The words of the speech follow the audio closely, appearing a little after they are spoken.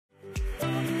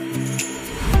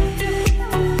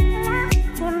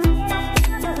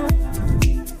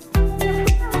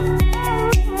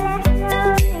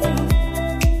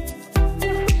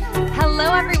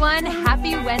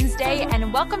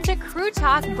welcome to Crew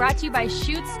Talk, brought to you by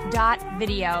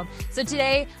Shoots.video. So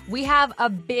today we have a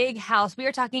big house. We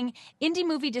are talking indie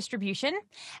movie distribution.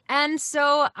 And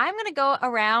so I'm going to go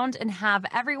around and have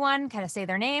everyone kind of say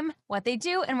their name, what they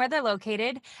do, and where they're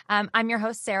located. I'm your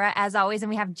host, Sarah, as always, and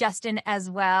we have Justin as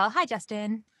well. Hi,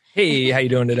 Justin. Hey, how you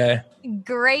doing today?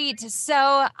 Great.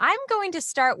 So I'm going to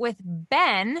start with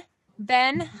Ben.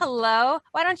 Ben, hello.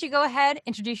 Why don't you go ahead,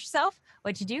 introduce yourself,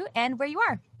 what you do, and where you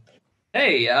are.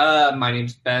 Hey, my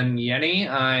name's Ben Yenny.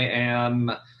 I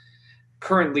am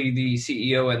currently the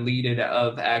CEO and lead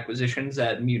of acquisitions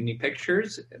at Mutiny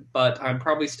Pictures, but I'm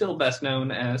probably still best known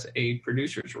as a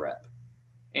producer's rep.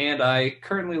 And I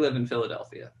currently live in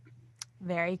Philadelphia.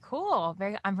 Very cool.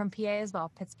 I'm from PA as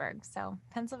well, Pittsburgh. So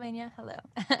Pennsylvania, hello.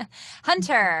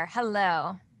 Hunter,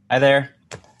 hello. Hi there.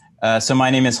 So my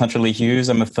name is Hunter Lee Hughes.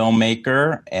 I'm a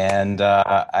filmmaker, and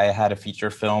I had a feature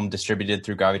film distributed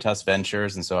through Gravitas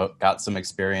Ventures, and so I got some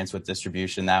experience with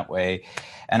distribution that way.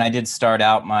 And I did start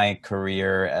out my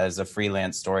career as a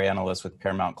freelance story analyst with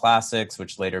Paramount Classics,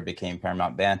 which later became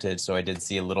Paramount Vantage. So I did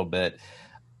see a little bit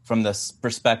from the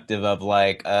perspective of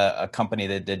like a company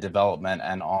that did development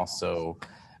and also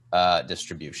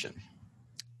distribution.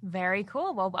 Very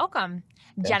cool. Well, welcome.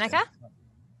 Thanks. Jenica?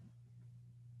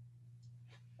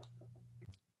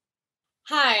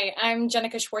 Hi, I'm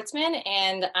Jenica Schwartzman,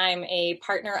 and I'm a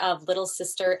partner of Little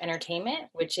Sister Entertainment,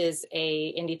 which is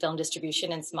a indie film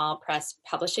distribution and small press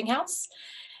publishing house.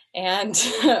 And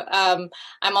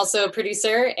I'm also a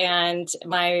producer, and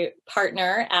my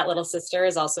partner at Little Sister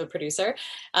is also a producer.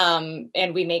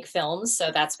 And we make films,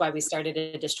 so that's why we started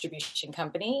a distribution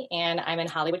company. And I'm in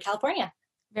Hollywood, California.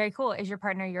 Very cool. Is your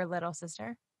partner your little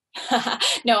sister?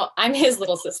 No, I'm his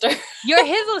little sister. You're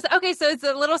his little. Okay, so it's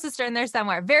a little sister in there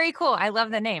somewhere. Very cool. I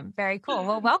love the name. Very cool.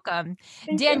 Well, welcome.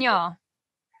 Daniel.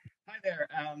 Hi there.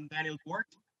 I'm Daniel Dwart.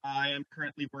 I am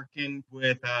currently working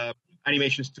with an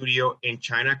animation studio in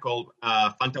China called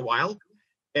Fanta Wild.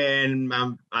 And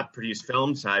I produce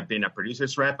films. I've been a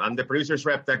producer's rep. I'm the producer's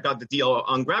rep that got the deal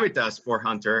on Gravitas for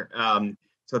Hunter.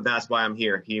 So that's why I'm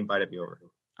here. He invited me over.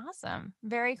 Awesome.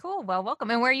 Very cool. Well,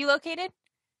 welcome. And where are you located?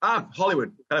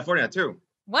 Hollywood, California, too.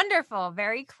 Wonderful.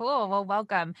 Very cool. Well,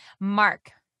 welcome.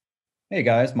 Mark. Hey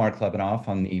guys, Mark Klebanoff.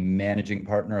 I'm the managing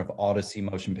partner of Odyssey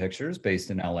Motion Pictures based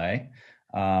in LA.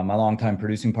 My longtime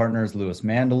producing partner is Louis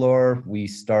Mandalore.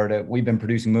 We've been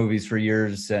producing movies for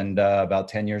years, and about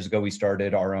 10 years ago, we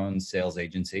started our own sales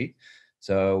agency.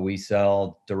 So we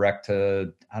sell direct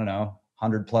to,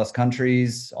 100 plus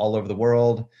countries all over the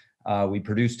world. We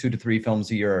produce 2 to 3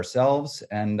 films a year ourselves,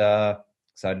 and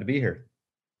excited to be here.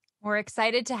 We're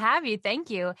excited to have you.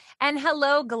 Thank you. And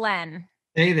hello, Glenn.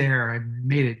 Hey there. I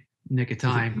made it nick of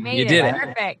time. You did it.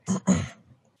 Perfect.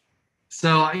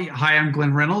 So, hi, I'm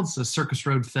Glenn Reynolds of Circus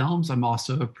Road Films. I'm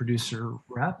also a producer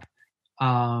rep.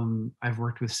 I've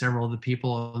worked with several of the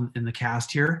people in the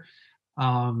cast here.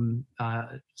 Some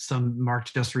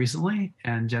Mark just recently,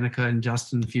 and Jenica and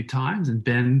Justin a few times, and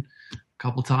Ben a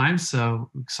couple times. So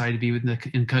excited to be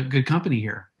in good company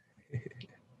here.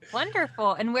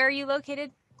 Wonderful. And where are you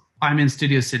located? I'm in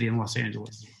Studio City in Los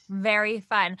Angeles. Very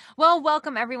fun. Well,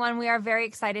 welcome everyone. We are very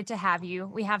excited to have you.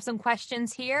 We have some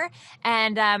questions here,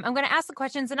 and I'm going to ask the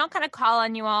questions, and I'll kind of call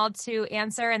on you all to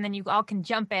answer, and then you all can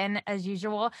jump in as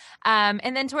usual.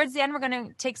 And then towards the end, we're going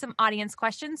to take some audience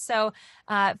questions. So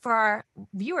for our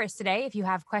viewers today, if you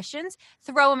have questions,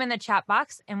 throw them in the chat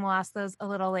box, and we'll ask those a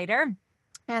little later.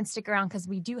 And stick around because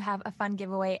we do have a fun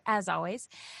giveaway as always.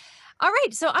 All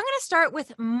right, so I'm going to start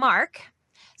with Mark.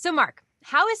 So Mark,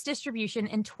 how is distribution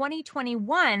in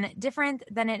 2021 different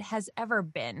than it has ever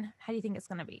been? How do you think it's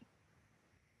going to be?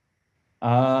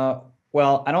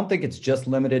 Well, I don't think it's just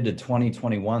limited to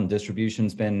 2021.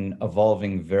 Distribution's been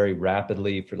evolving very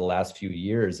rapidly for the last few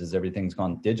years as everything's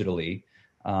gone digitally.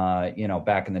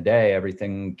 Back in the day,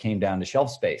 everything came down to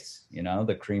shelf space.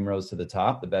 The cream rose to the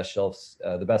top. The best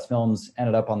films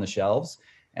ended up on the shelves,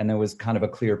 and there was kind of a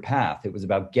clear path. It was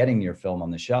about getting your film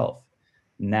on the shelf.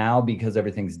 Now, because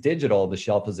everything's digital, the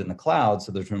shelf is in the cloud,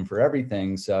 so there's room for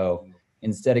everything. So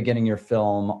instead of getting your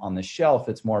film on the shelf,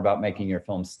 it's more about making your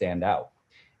film stand out.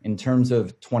 In terms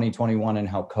of 2021 and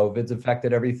how COVID's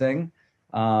affected everything,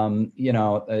 I'll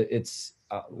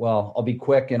be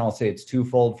quick and I'll say it's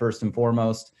twofold. First and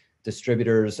foremost,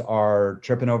 distributors are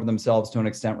tripping over themselves to an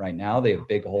extent right now. They have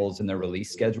big holes in their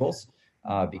release schedules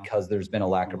because there's been a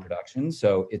lack of production.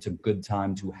 So it's a good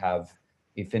time to have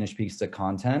a finished piece of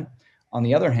content. On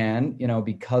the other hand,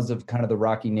 because of kind of the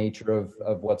rocky nature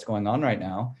of what's going on right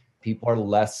now, people are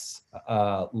less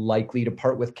likely to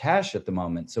part with cash at the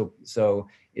moment. So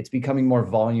it's becoming more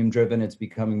volume driven. It's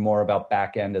becoming more about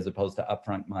back end as opposed to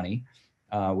upfront money.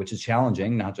 which is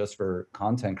challenging, not just for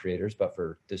content creators, but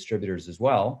for distributors as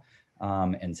well,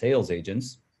 and sales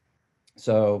agents.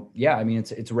 So yeah, I mean,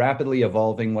 it's rapidly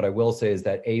evolving. What I will say is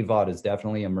that AVOD is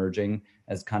definitely emerging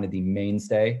as kind of the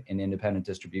mainstay in independent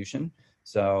distribution.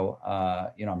 So,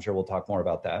 I'm sure we'll talk more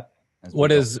about that. What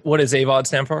does AVOD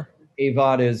stand for?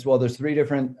 AVOD is, well, there's three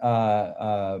different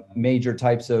major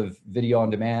types of video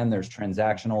on demand. There's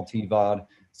transactional TVOD,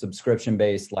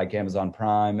 subscription-based like Amazon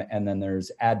Prime, and then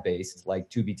there's ad-based like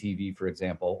Tubi TV, for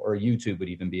example, or YouTube would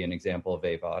even be an example of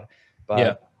AVOD.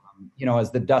 But, as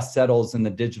the dust settles in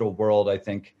the digital world, I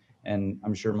think, and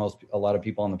I'm sure a lot of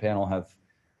people on the panel have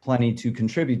plenty to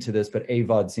contribute to this, but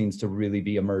AVOD seems to really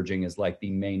be emerging as like the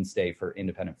mainstay for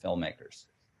independent filmmakers.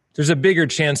 There's a bigger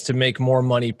chance to make more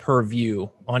money per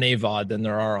view on AVOD than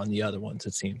there are on the other ones,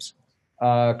 it seems.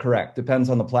 Correct. Depends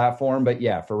on the platform, but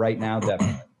yeah, for right now,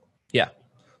 definitely. Yeah.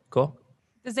 Cool.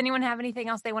 Does anyone have anything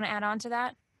else they want to add on to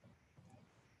that?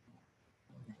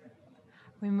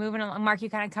 We moving along. Mark, you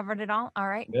kind of covered it all. All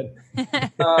right. Good.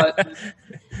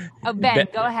 Ben,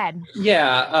 go ahead.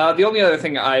 Yeah. The only other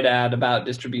thing I'd add about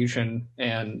distribution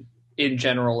and in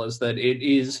general is that it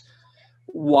is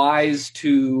wise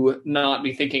to not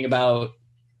be thinking about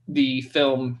the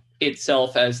film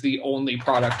itself as the only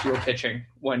product you're pitching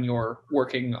when you're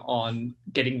working on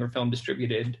getting your film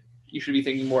distributed. You should be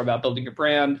thinking more about building your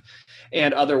brand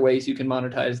and other ways you can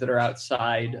monetize that are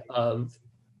outside of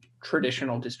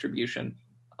traditional distribution.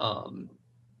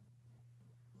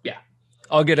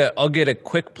 I'll get a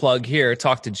quick plug here.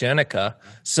 Talk to Jenica.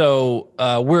 So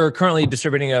we're currently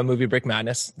distributing a movie, Brick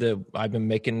Madness, that I've been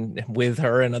making with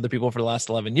her and other people for the last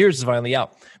 11 years. Is finally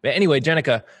out. But anyway,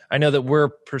 Jenica, I know that we're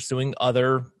pursuing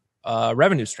other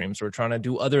revenue streams. We're trying to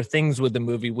do other things with the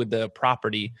movie, with the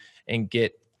property, and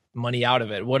get money out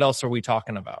of it. What else are we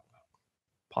talking about?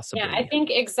 Possibly. Yeah, I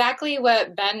think exactly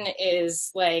what Ben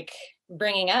is like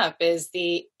bringing up is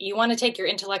you want to take your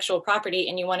intellectual property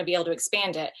and you want to be able to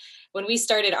expand it. When we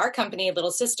started our company,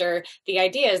 Little Sister, the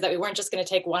idea is that we weren't just going to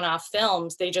take one-off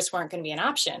films. They just weren't going to be an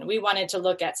option. We wanted to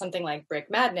look at something like Brick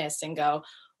Madness and go,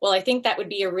 well, I think that would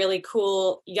be a really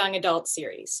cool young adult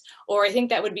series. Or I think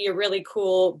that would be a really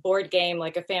cool board game,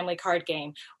 like a family card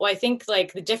game. Well, I think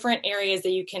like the different areas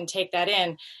that you can take that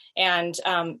in and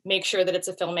make sure that it's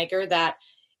a filmmaker that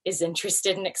is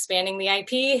interested in expanding the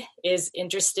IP, is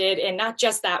interested in not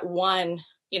just that one,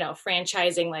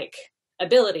 franchising like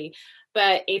ability,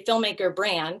 but a filmmaker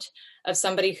brand of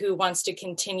somebody who wants to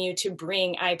continue to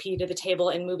bring IP to the table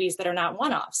in movies that are not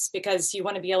one-offs, because you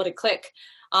want to be able to click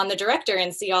on the director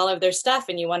and see all of their stuff,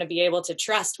 and you want to be able to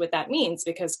trust what that means,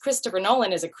 because Christopher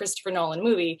Nolan is a Christopher Nolan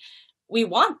movie. We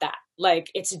want that.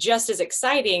 Like, it's just as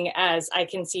exciting as I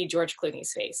can see George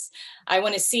Clooney's face. I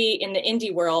want to see in the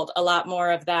indie world a lot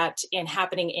more of that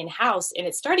happening in-house, and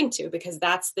it's starting to, because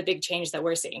that's the big change that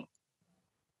we're seeing.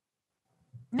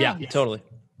 Yeah, totally.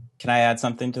 Can I add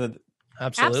something to the?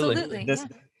 Absolutely.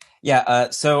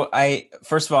 So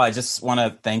first of all, I just want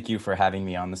to thank you for having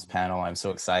me on this panel. I'm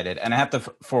so excited. And I have to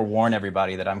forewarn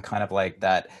everybody that I'm kind of like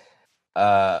that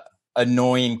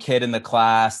annoying kid in the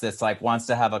class that's like wants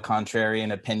to have a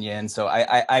contrarian opinion. So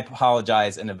I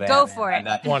apologize in advance. Go for it.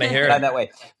 Want to hear it that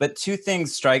way. But two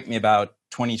things strike me about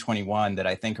 2021 that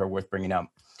I think are worth bringing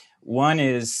up. One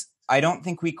is I don't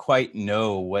think we quite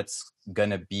know what's going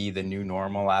to be the new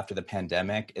normal after the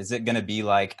pandemic. Is it going to be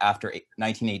like after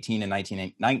 1918 and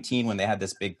 1919 when they had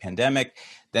this big pandemic?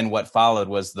 Then what followed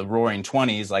was the Roaring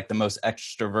 20s, like the most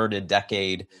extroverted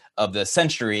decade of the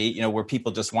century, where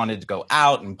people just wanted to go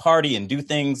out and party and do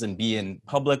things and be in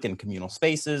public and communal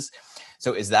spaces.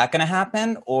 So is that going to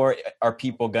happen? Or are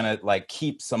people going to like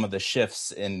keep some of the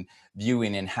shifts in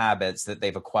viewing and habits that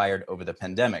they've acquired over the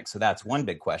pandemic? So that's one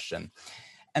big question.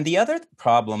 And the other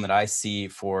problem that I see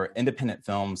for independent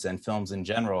films and films in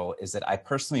general is that I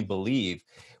personally believe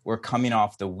we're coming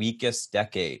off the weakest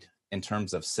decade in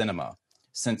terms of cinema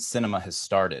since cinema has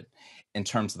started, in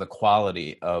terms of the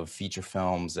quality of feature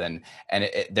films and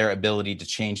their ability to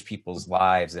change people's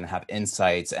lives and have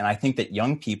insights. And I think that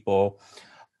young people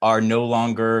are no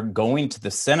longer going to the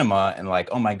cinema and like,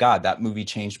 oh my God, that movie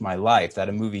changed my life, that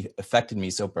a movie affected me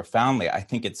so profoundly. I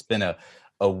think it's been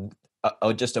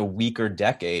just a weaker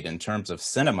decade in terms of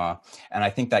cinema. And I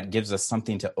think that gives us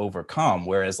something to overcome.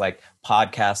 Whereas like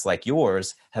podcasts like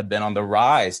yours have been on the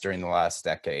rise during the last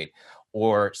decade,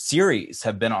 or series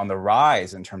have been on the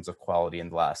rise in terms of quality in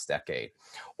the last decade,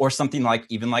 or something like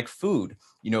even like food,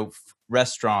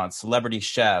 restaurants, celebrity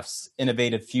chefs,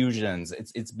 innovative fusions.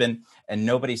 It's been, and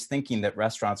nobody's thinking that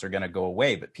restaurants are going to go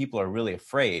away, but people are really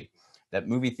afraid that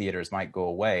movie theaters might go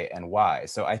away, and why.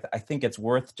 So I think it's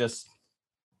worth just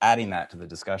adding that to the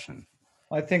discussion.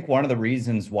 I think one of the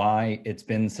reasons why it's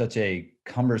been such a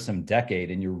cumbersome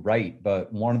decade, and you're right,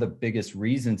 but one of the biggest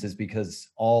reasons is because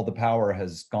all the power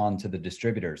has gone to the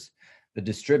distributors. The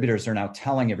distributors are now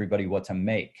telling everybody what to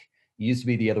make. It used to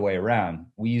be the other way around.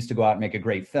 We used to go out and make a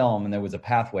great film and there was a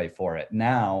pathway for it.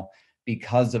 Now,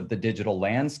 because of the digital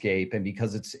landscape and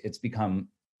because it's become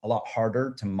a lot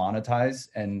harder to monetize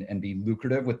and be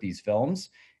lucrative with these films,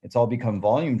 it's all become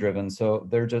volume driven. So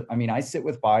they're just, I mean, I sit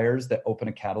with buyers that open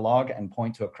a catalog and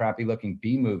point to a crappy looking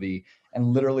B movie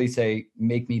and literally say,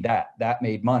 make me that. That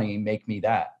made money, make me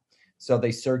that. So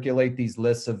they circulate these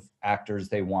lists of actors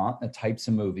they want, the types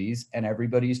of movies, and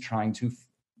everybody's trying to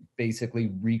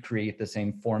basically recreate the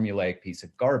same formulaic piece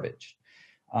of garbage.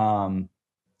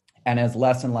 And as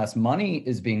less and less money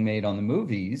is being made on the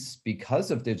movies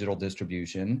because of digital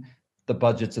distribution, the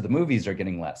budgets of the movies are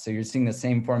getting less. So you're seeing the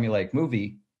same formulaic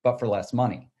movie, but for less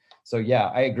money. So yeah,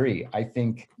 I agree. I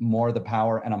think more the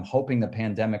power, and I'm hoping the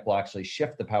pandemic will actually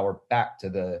shift the power back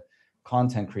to the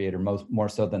content creator more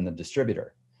so than the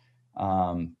distributor.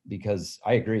 Because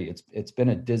I agree, it's been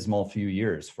a dismal few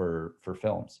years for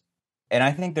films. And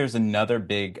I think there's another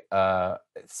big,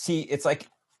 it's like,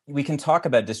 we can talk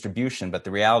about distribution, but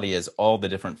the reality is all the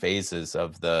different phases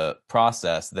of the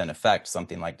process then affect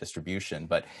something like distribution.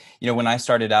 But, when I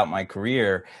started out my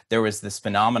career, there was this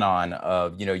phenomenon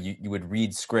of, you would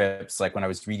read scripts, like when I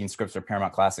was reading scripts for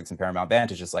Paramount Classics and Paramount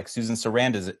Vantage, it's like Susan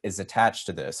Sarandon is attached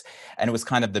to this. And it was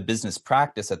kind of the business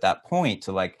practice at that point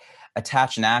to like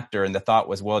attach an actor, and the thought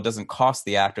was, well, it doesn't cost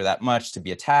the actor that much to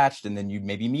be attached, and then you'd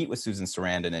maybe meet with Susan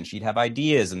Sarandon and she'd have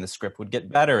ideas and the script would get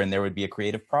better and there would be a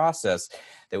creative process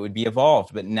that would be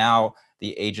evolved. But now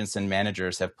the agents and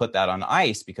managers have put that on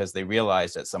ice because they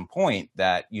realized at some point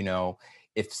that,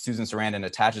 if Susan Sarandon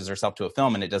attaches herself to a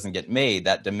film and it doesn't get made,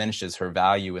 that diminishes her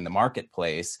value in the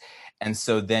marketplace. And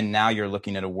so then now you're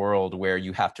looking at a world where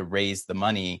you have to raise the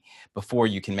money before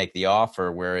you can make the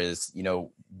offer, whereas,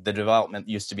 the development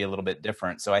used to be a little bit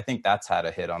different. So I think that's had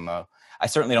a hit on I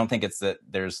certainly don't think it's that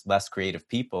there's less creative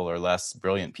people or less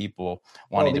brilliant people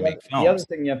wanting to make films. The other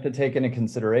thing you have to take into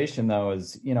consideration, though,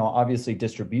 is, obviously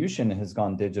distribution has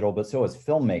gone digital, but so has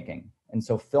filmmaking. And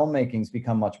so filmmaking's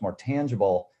become much more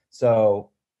tangible.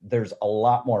 So there's a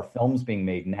lot more films being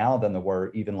made now than there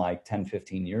were even like 10,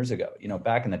 15 years ago.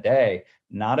 Back in the day,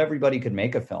 not everybody could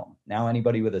make a film. Now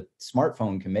anybody with a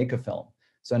smartphone can make a film.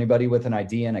 So anybody with an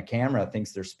idea and a camera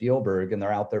thinks they're Spielberg, and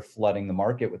they're out there flooding the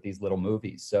market with these little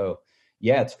movies. So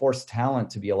yeah, it's forced talent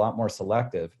to be a lot more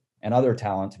selective and other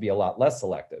talent to be a lot less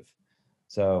selective.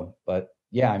 So, but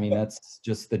yeah, I mean, that's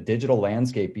just the digital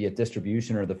landscape, be it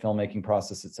distribution or the filmmaking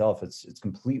process itself. It's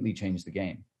completely changed the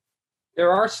game.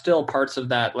 There are still parts of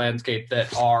that landscape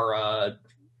that are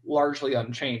largely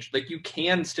unchanged. Like, you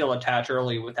can still attach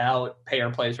early without pay or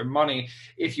plays or money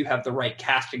if you have the right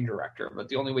casting director. But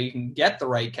the only way you can get the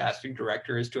right casting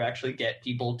director is to actually get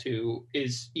people to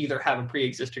either have a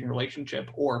pre-existing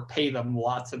relationship or pay them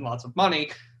lots and lots of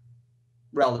money,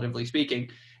 relatively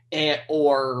speaking,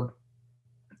 or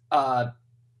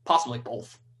possibly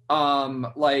both.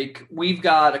 Like, we've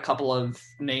got a couple of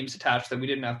names attached that we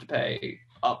didn't have to pay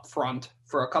up front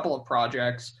for a couple of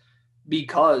projects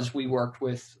because we worked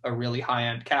with a really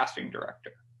high-end casting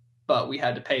director, but we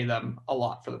had to pay them a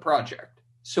lot for the project.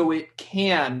 So it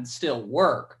can still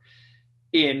work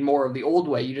in more of the old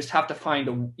way. You just have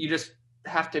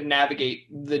to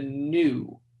navigate the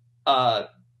new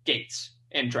gates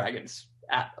and dragons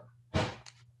at them.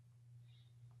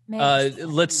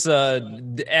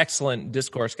 Excellent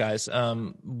discourse, guys.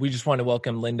 We just want to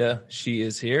welcome Linda. She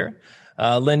is here.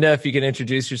 Linda, if you can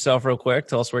introduce yourself real quick,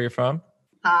 tell us where you're from.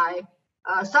 Hi.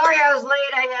 Sorry I was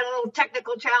late. I had a little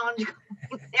technical challenge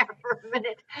going there for a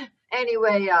minute.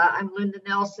 Anyway, I'm Linda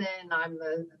Nelson. I'm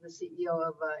the CEO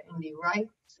of Indie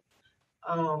Rights.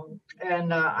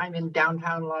 And I'm in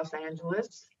downtown Los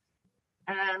Angeles.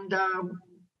 And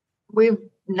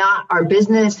our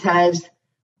business has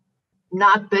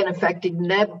not been affected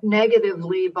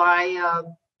negatively by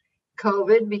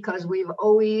COVID because we've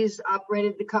always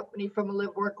operated the company from a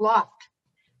live-work loft.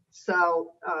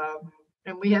 So,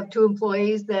 and we have 2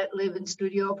 employees that live in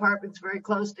studio apartments very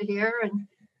close to here. And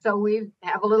so we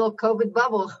have a little COVID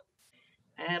bubble.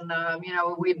 And,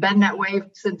 we've been that way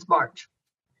since March.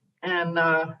 And,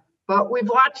 but we've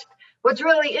watched, what's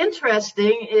really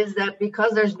interesting is that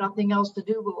because there's nothing else to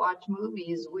do but watch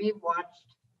movies, we've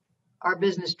watched our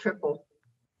business triple.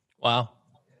 Wow.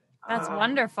 That's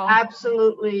wonderful.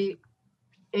 Absolutely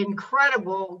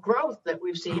incredible growth that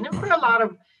we've seen. And for a lot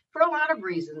of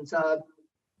reasons.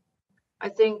 I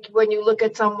think when you look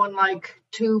at someone like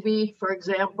Tubi, for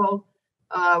example,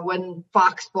 when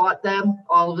Fox bought them,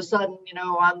 all of a sudden,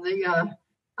 on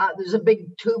There's a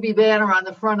big Tubi banner on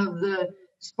the front of the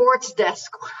sports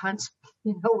desk on,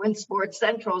 when Sports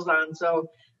Central's on. So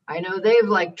I know they've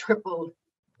like tripled,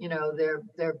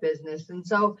 their business. And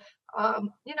so, and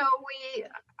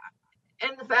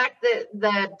the fact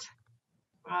that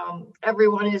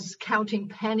everyone is counting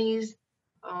pennies,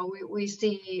 we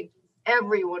see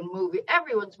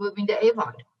everyone's moving to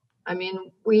AVOD. I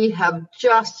mean, we have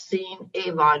just seen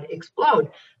AVOD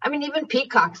explode. I mean, even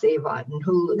Peacock's AVOD and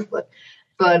Hulu, but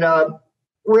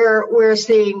we're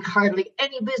seeing hardly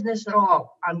any business at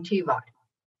all on TVOD.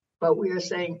 But we are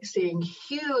seeing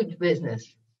huge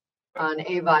business on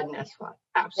AVOD and SVOD.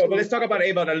 Absolutely. Well, let's talk about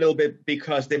AVOD a little bit,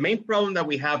 because the main problem that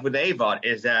we have with AVOD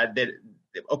is that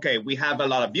we have a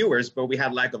lot of viewers, but we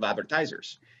have lack of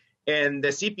advertisers. And the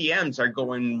CPMs are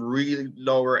going really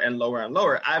lower and lower and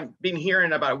lower. I've been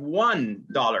hearing about $1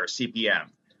 CPM.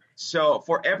 So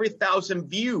for every 1,000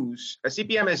 views, a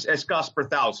CPM is cost per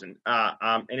 1,000,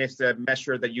 and it's the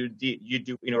measure that you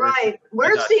do. Right,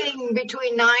 we're seeing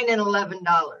between $9 and $11.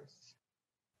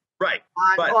 Right,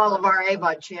 on all of our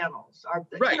AVOD channels.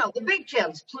 Right. The big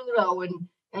channels, Pluto and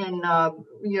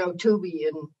Tubi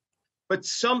and. But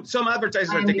some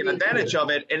advertisers are taking advantage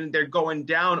of it, and they're going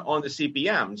down on the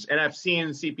CPMs. And I've seen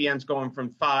CPMs going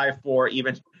from 5, 4,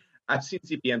 even I've seen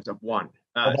CPMs of 1.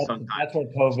 That's where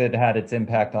COVID had its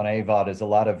impact on AVOD. Is a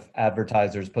lot of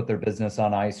advertisers put their business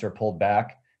on ice or pulled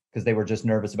back because they were just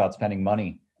nervous about spending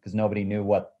money because nobody knew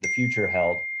what the future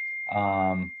held.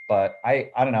 But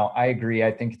I don't know. I agree.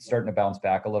 I think it's starting to bounce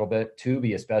back a little bit.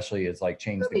 Tubi especially is like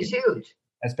changed. Tubi's huge.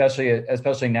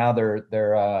 Especially now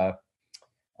they're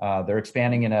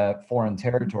expanding into foreign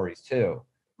territories too,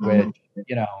 which,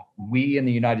 we in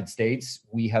the United States,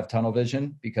 we have tunnel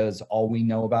vision because all we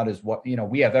know about is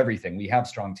we have everything. We have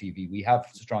strong TV, we have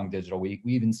strong digital, we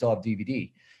even still have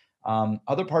DVD.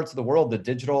 Other parts of the world, the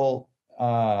digital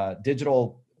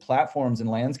platforms and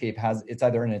landscape it's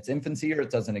either in its infancy or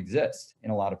it doesn't exist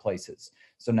in a lot of places.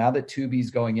 So now that Tubi's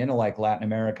going into like Latin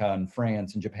America and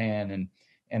France and Japan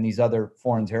and these other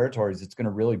foreign territories, it's going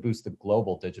to really boost the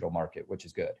global digital market, which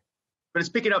is good. But it's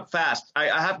picking up fast.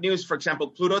 I have news, for example,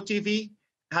 Pluto TV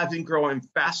has been growing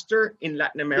faster in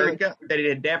Latin America than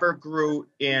it ever grew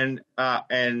in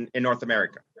North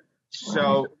America.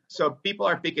 So people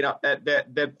are picking up,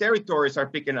 the territories are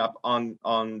picking up on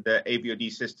the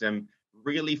AVOD system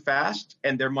really fast,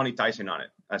 and they're monetizing on it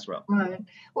as well. Right.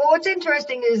 Well, what's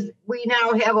interesting is we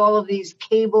now have all of these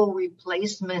cable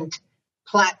replacement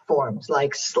platforms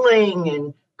like Sling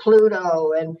and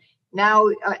Pluto and now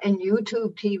and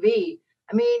YouTube TV.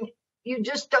 I mean, you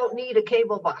just don't need a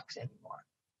cable box anymore.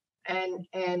 And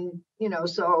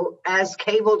so as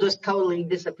cable just totally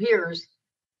disappears,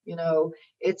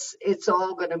 it's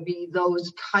all going to be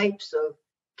those types of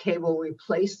cable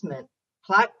replacement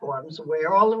platforms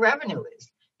where all the revenue is.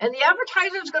 And the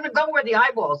advertiser is going to go where the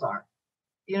eyeballs are.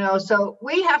 So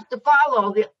we have to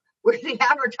follow where the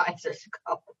advertisers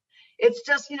go. It's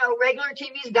just, regular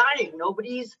TV's dying.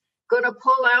 Nobody's going to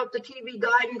pull out the TV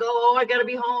guide and go, I got to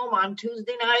be home on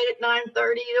Tuesday night at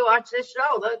 9:30 to watch this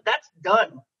show. That's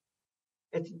done.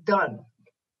 It's done.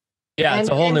 Yeah, it's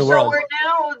a whole new world. So we're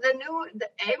now, the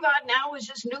AVOD now is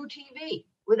just new TV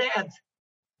with ads.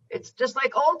 It's just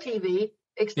like old TV,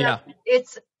 except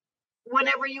it's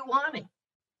whenever you want it.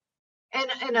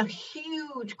 And a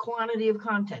huge quantity of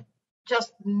content,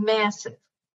 just massive.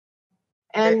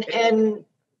 And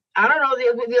I don't know,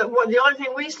 the only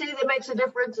thing we see that makes a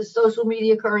difference is social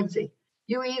media currency.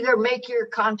 You either make your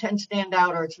content stand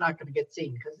out or it's not going to get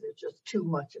seen because there's just too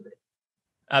much of it.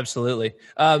 Absolutely.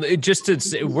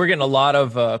 We're getting a lot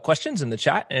of questions in the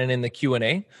chat and in the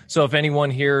Q&A. So if anyone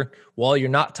here, while you're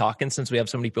not talking, since we have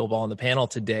so many people on the panel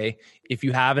today, if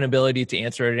you have an ability to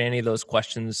answer any of those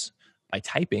questions by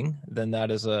typing, then that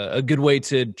is a good way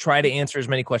to try to answer as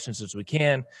many questions as we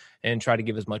can and try to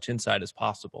give as much insight as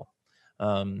possible.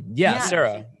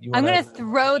 Sarah, I'm going to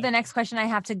throw the next question I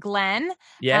have to Glenn.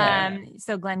 Yeah.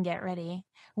 So Glenn, get ready.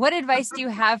 What advice do you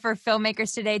have for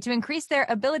filmmakers today to increase their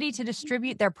ability to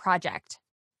distribute their project?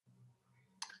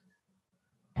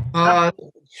 Wow.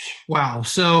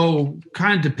 So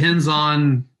kind of depends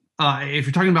on if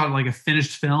you're talking about like a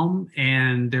finished film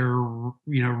and they're,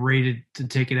 rated to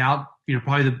take it out,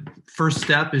 probably the first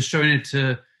step is showing it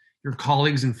to your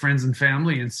colleagues and friends and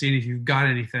family and seeing if you've got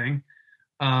anything.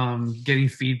 Getting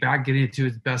feedback, getting it to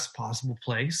its best possible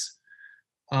place.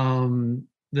 The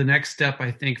next step,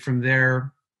 I think, from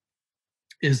there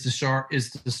is to start.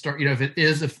 If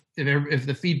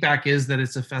the feedback is that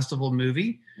it's a festival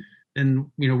movie,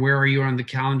 then where are you on the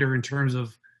calendar in terms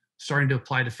of starting to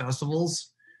apply to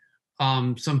festivals?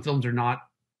 Some films are not,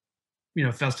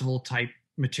 festival type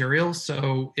materials.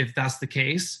 So if that's the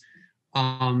case,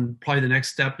 probably the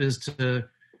next step is to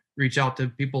reach out to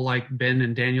people like Ben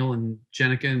and Daniel and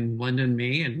Jenica and Linda and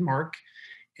me and Mark,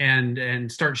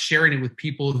 and start sharing it with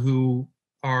people who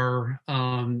are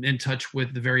in touch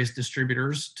with the various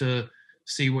distributors to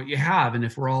see what you have. And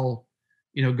if we're all,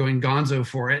 going gonzo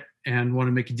for it and want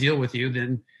to make a deal with you,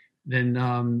 then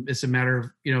it's a matter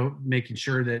of, making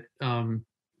sure that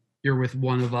you're with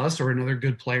one of us or another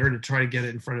good player to try to get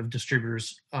it in front of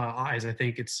distributors' eyes. I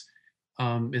think it's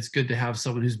good to have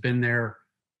someone who's been there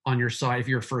on your side. If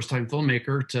you're a first-time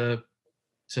filmmaker, to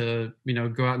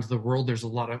go out into the world. There's a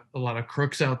lot of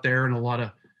crooks out there, and a lot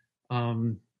of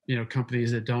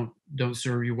companies that don't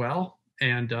serve you well.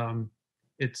 And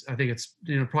I think it's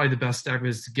probably the best step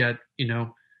is to get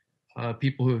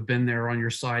people who have been there on your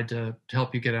side to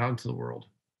help you get out into the world.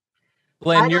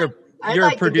 Glenn, you're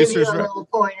a producer. To give you a little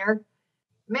pointer.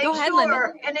 Make Go ahead, sure,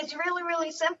 Linda. and it's really,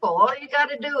 really simple. All you got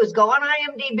to do is go on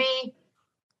IMDb,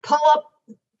 pull up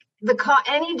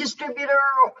any distributor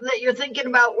that you're thinking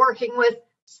about working with,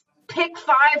 pick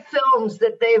 5 films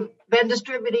that they've been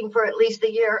distributing for at least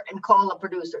a year, and call the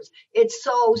producers. It's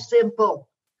so simple,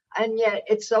 and yet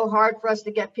it's so hard for us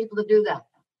to get people to do that.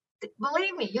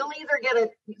 Believe me, you'll either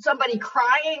get somebody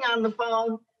crying on the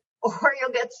phone, or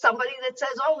you'll get somebody that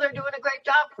says, "Oh, they're doing a great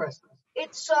job for us."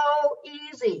 It's so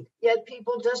easy, yet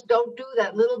people just don't do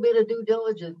that little bit of due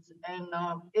diligence, and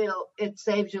it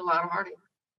saves you a lot of heartache.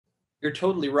 You're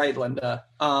totally right, Linda.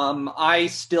 I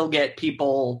still get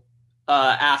people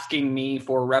asking me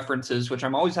for references, which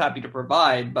I'm always happy to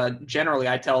provide, but generally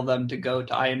I tell them to go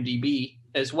to IMDb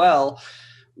as well.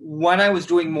 When I was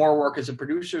doing more work as a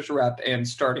producer's rep and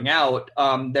starting out,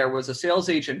 there was a sales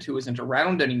agent who isn't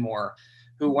around anymore,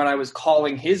 who, when I was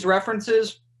calling his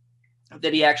references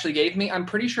that he actually gave me, I'm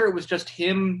pretty sure it was just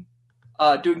him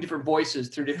doing different voices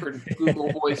through different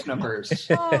Google voice numbers.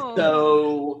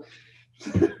 Oh.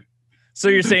 So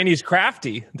you're saying he's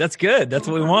crafty. That's good. That's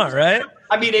what we want, right?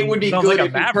 I mean, it would be Sounds good like a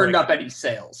if he maverick. turned up any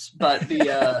sales, but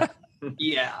yeah.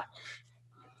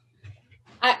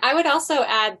 I would also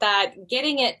add that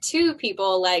getting it to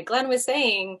people, like Glenn was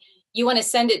saying, you want to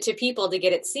send it to people to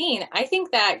get it seen. I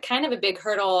think that kind of a big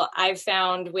hurdle I've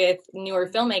found with newer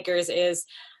filmmakers is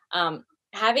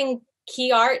having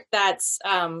key art that's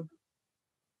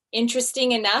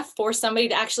interesting enough for somebody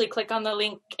to actually click on the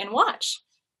link and watch.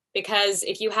 Because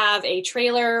if you have a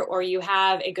trailer, or you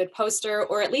have a good poster,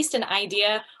 or at least an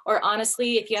idea, or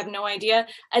honestly, if you have no idea,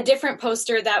 a different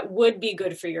poster that would be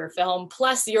good for your film,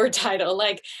 plus your title,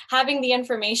 like having the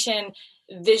information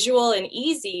visual and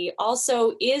easy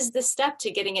also is the step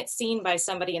to getting it seen by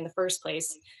somebody in the first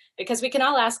place. Because we can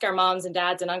all ask our moms and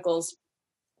dads and uncles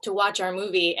to watch our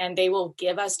movie, and they will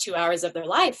give us 2 hours of their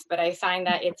life. But I find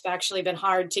that it's actually been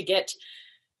hard to get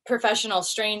professional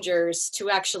strangers to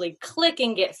actually click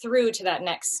and get through to that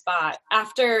next spot.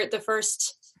 After the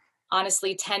first,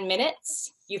 honestly, 10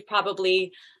 minutes, you've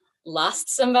probably lost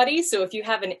somebody. So if you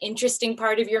have an interesting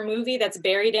part of your movie that's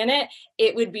buried in it,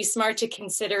 it would be smart to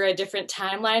consider a different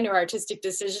timeline or artistic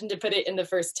decision to put it in the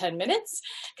first 10 minutes.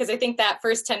 Because I think that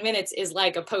first 10 minutes is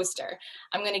like a poster.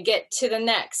 I'm going to get to the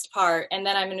next part, and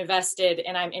then I'm invested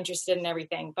and I'm interested in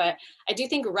everything. But I do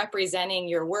think representing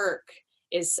your work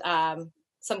is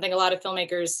something a lot of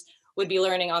filmmakers would be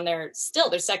learning on their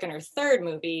second or third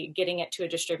movie, getting it to a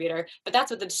distributor. But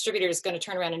that's what the distributor is going to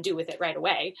turn around and do with it right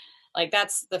away. Like,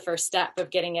 that's the first step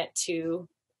of getting it to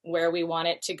where we want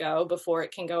it to go before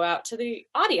it can go out to the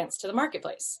audience, to the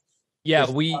marketplace. Yeah,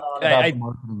 marketing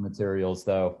materials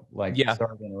though. Like,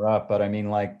 sorry to interrupt, but I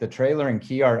mean, like, the trailer and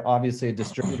key art, obviously a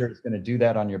distributor is going to do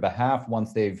that on your behalf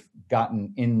once they've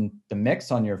gotten in the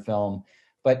mix on your film.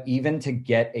 But even to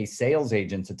get a sales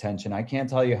agent's attention, I can't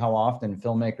tell you how often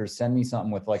filmmakers send me something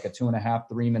with like a 2.5,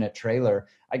 3 minute trailer.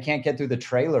 I can't get through the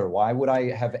trailer. Why would I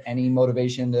have any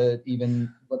motivation to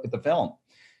even look at the film?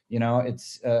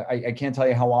 It's I can't tell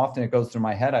you how often it goes through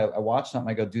my head. I watch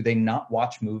something, I go, do they not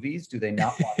watch movies? Do they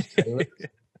not watch trailers?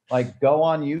 Like, go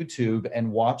on YouTube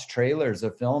and watch trailers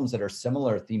of films that are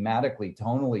similar thematically,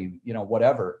 tonally,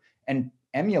 whatever, and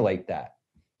emulate that.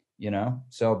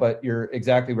 So, but you're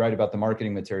exactly right about the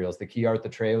marketing materials, the key art, the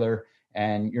trailer,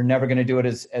 and you're never going to do it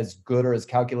as good or as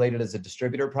calculated as a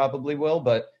distributor probably will,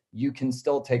 but you can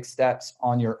still take steps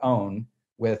on your own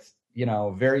with,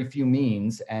 very few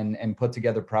means and put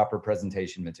together proper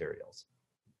presentation materials.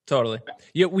 Totally.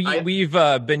 Yeah, we've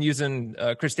been using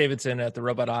Chris Davidson at the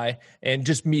Robot Eye, and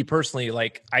just me personally,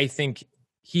 like, I think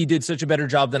he did such a better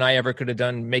job than I ever could have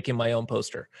done making my own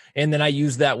poster. And then I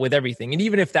use that with everything. And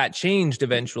even if that changed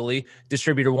eventually,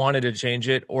 distributor wanted to change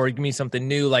it or give me something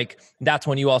new, like that's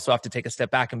when you also have to take a step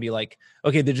back and be like,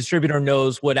 okay, the distributor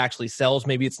knows what actually sells.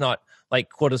 Maybe it's not like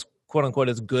quote unquote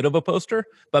as good of a poster,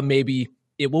 but maybe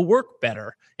it will work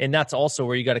better. And that's also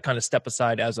where you got to kind of step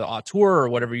aside as an auteur or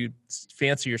whatever you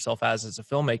fancy yourself as a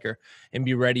filmmaker and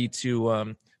be ready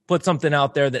to put something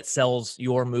out there that sells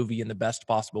your movie in the best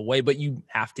possible way. But you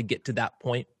have to get to that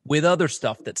point with other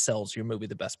stuff that sells your movie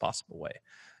the best possible way.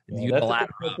 Yeah, that's a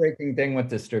frustrating thing with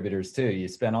distributors too. You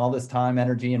spend all this time,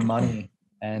 energy, and money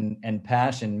and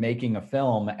passion making a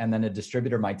film, and then a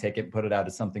distributor might take it and put it out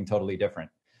as something totally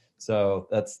different. So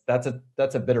that's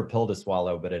a bitter pill to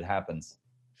swallow, but it happens.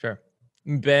 Sure.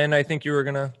 Ben, I think you were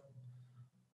gonna.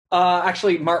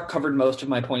 Actually, Mark covered most of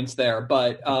my points there,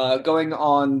 but going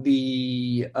on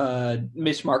the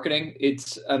mismarketing,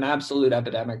 it's an absolute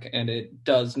epidemic, and it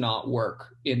does not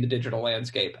work in the digital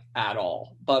landscape at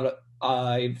all. But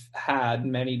I've had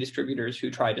many distributors who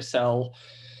try to sell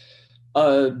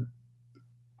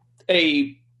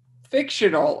a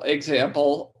fictional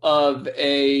example of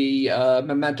a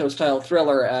Memento-style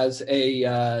thriller as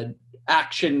a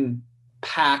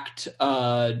action-packed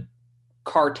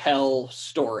cartel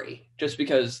story just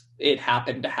because it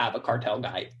happened to have a cartel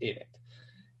guy in it.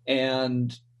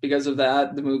 And because of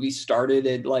that, the movie started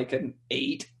at like an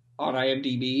 8 on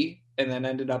IMDb and then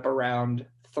ended up around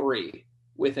 3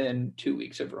 within 2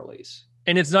 weeks of release.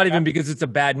 And it's not even because it's a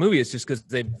bad movie. It's just because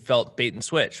they felt bait and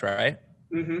switch, right?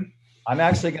 Mm-hmm. I'm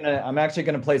actually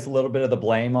gonna place a little bit of the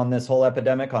blame on this whole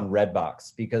epidemic on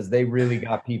Redbox, because they really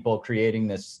got people creating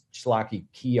this schlocky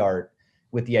key art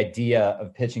with the idea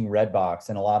of pitching Redbox,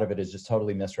 and a lot of it is just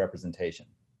totally misrepresentation.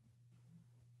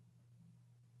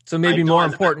 So maybe more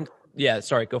important. Yeah,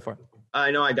 sorry, go for it. I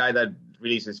know a guy that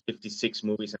releases 56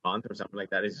 movies a month or something like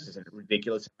that. It's just a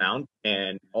ridiculous amount,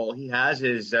 and all he has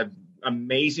is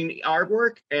amazing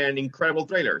artwork and incredible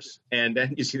trailers. And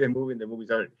then you see the movie, and the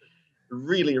movies are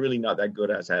really, really not that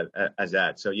good as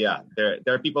that. So yeah, there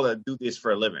are people that do this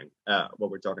for a living.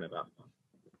 What we're talking about.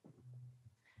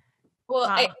 Well,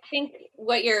 I think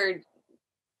what you're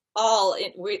all,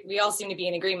 we all seem to be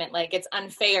in agreement, like it's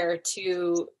unfair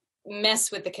to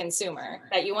mess with the consumer,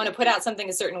 that you want to put out something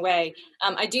a certain way.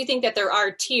 I do think that there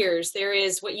are tiers. There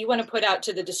is what you want to put out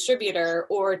to the distributor,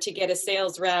 or to get a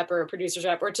sales rep or a producer's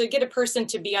rep, or to get a person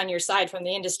to be on your side from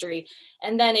the industry.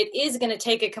 And then it is going to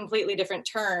take a completely different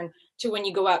turn to when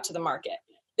you go out to the market.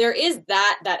 There is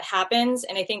that happens,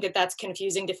 and I think that that's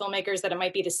confusing to filmmakers, that it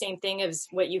might be the same thing as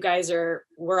what you guys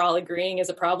we're all agreeing is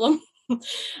a problem.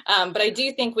 But I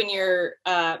do think when you're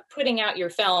putting out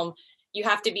your film, you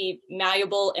have to be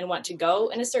malleable and want to go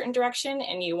in a certain direction,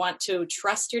 and you want to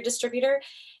trust your distributor.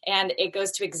 And it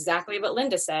goes to exactly what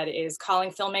Linda said, is calling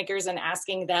filmmakers and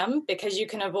asking them, because you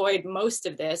can avoid most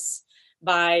of this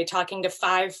by talking to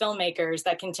 5 filmmakers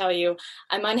that can tell you,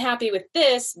 I'm unhappy with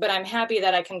this, but I'm happy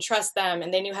that I can trust them,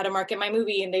 and they knew how to market my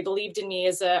movie, and they believed in me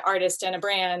as an artist and a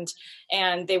brand,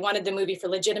 and they wanted the movie for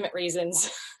legitimate reasons.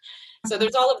 So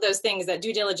there's all of those things that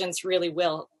due diligence really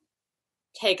will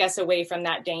take us away from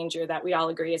that danger that we all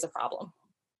agree is a problem.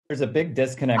 There's a big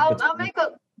disconnect. I'll make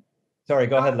a. Sorry,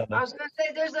 go ahead, Linda. I was going to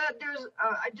say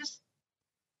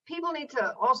people need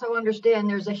to also understand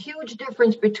there's a huge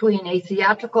difference between a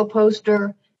theatrical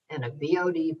poster and a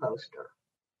VOD poster.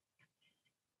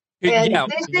 And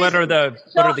what are the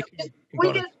a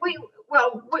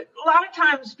lot of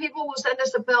times people will send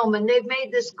us a film and they've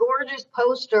made this gorgeous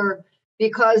poster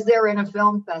because they're in a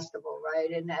film festival,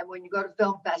 right? And when you go to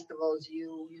film festivals,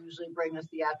 you usually bring a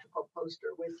theatrical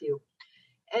poster with you.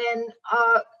 And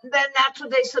then that's what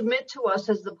they submit to us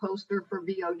as the poster for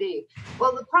VOD.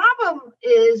 Well, the problem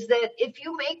is that if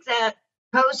you make that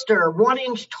poster 1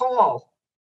 inch tall,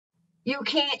 you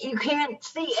can't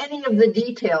see any of the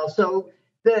details. So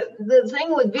the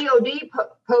thing with VOD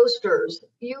posters,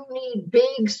 you need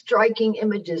big striking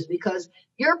images, because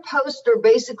your poster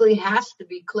basically has to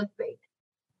be clickbait.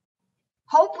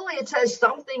 Hopefully it says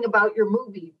something about your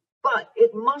movie, but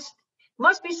it must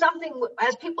be something,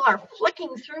 as people are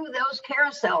flicking through those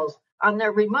carousels on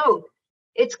their remote,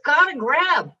 it's got to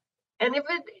grab. And if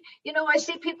it, I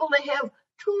see people that have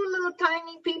 2 little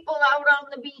tiny people out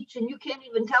on the beach, and you can't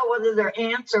even tell whether they're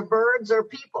ants or birds or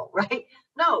people, right?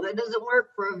 No, that doesn't work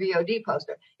for a VOD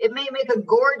poster. It may make a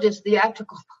gorgeous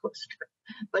theatrical poster,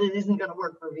 but it isn't going to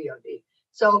work for VOD.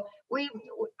 So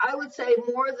I would say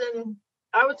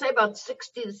about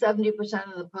 60 to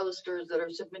 70% of the posters that are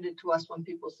submitted to us when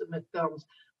people submit films,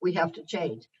 we have to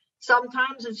change.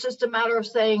 Sometimes it's just a matter of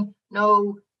saying,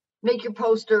 no, make your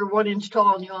poster 1 inch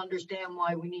tall and you'll understand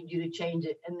why we need you to change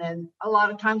it. And then a lot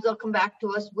of times they'll come back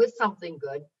to us with something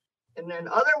good. And then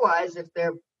otherwise, if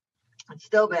they're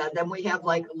still bad, then we have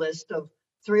like a list of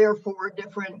 3 or 4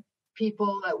 different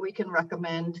people that we can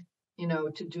recommend,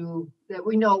 to do that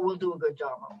we know will do a good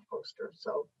job on the poster.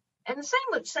 So, and the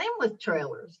same with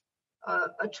trailers.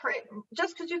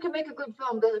 Just because you can make a good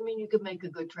film doesn't mean you can make a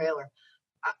good trailer.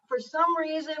 For some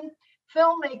reason,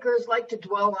 filmmakers like to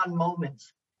dwell on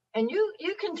moments, and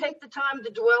you can take the time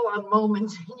to dwell on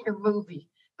moments in your movie,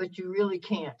 but you really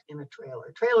can't in a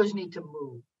trailer. Trailers need to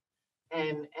move,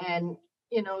 and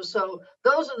so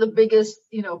those are the biggest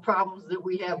problems that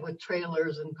we have with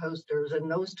trailers and posters, and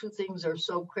those 2 things are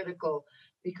so critical,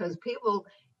 because people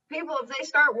if they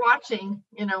start watching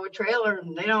a trailer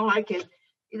and they don't like it,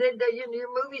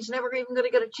 your movie's never even going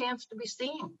to get a chance to be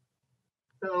seen.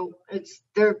 So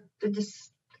they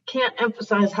just can't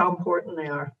emphasize how important they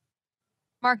are.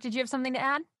 Mark, did you have something to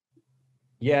add?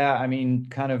 Yeah, I mean,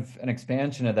 kind of an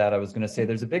expansion of that, I was going to say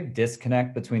there's a big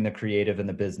disconnect between the creative and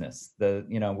the business.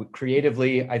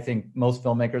 Creatively, I think most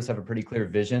filmmakers have a pretty clear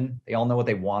vision. They all know what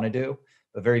they want to do,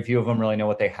 but very few of them really know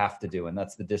what they have to do, and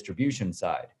that's the distribution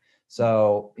side.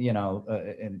 So,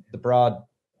 in the broad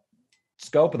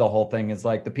scope of the whole thing is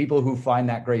like the people who find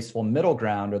that graceful middle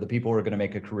ground are the people who are going to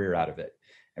make a career out of it.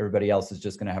 Everybody else is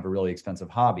just going to have a really expensive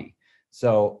hobby.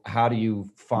 So how do you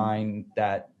find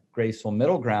that graceful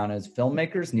middle ground? As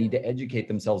filmmakers need to educate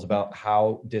themselves about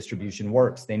how distribution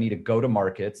works. They need to go to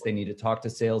markets. They need to talk to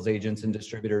sales agents and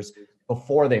distributors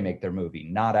before they make their movie,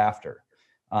 not after.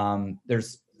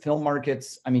 There's film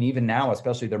markets. I mean, even now,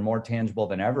 especially, they're more tangible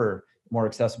than ever, more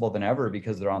accessible than ever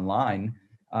because they're online.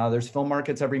 There's film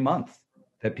markets every month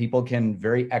that people can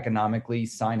very economically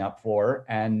sign up for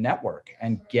and network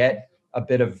and get a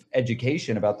bit of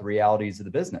education about the realities of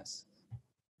the business.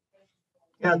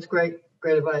 Yeah, it's great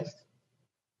advice.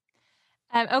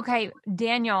 Okay,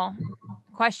 Daniel,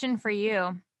 question for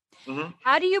you. Mm-hmm.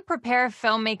 How do you prepare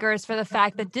filmmakers for the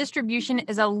fact that distribution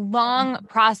is a long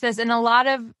process and a lot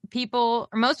of people,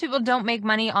 or most people, don't make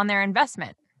money on their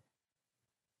investment?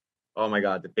 Oh my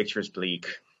God, the picture is bleak.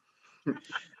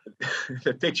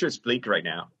 The picture is bleak right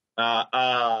now.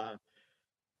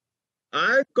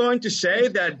 I'm going to say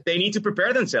that they need to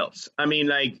prepare themselves. I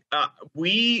mean,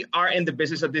 we are in the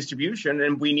business of distribution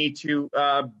and we need to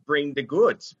bring the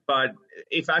goods. But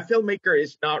if a filmmaker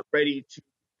is not ready to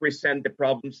present the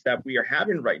problems that we are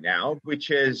having right now,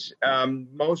 which is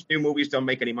most new movies don't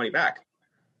make any money back.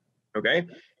 Okay.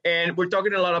 And we're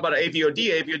talking a lot about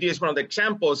AVOD. AVOD is one of the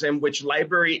examples in which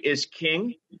library is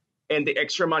king and the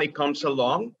extra money comes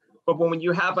along. But when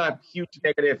you have a huge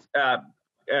negative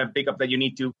pickup that you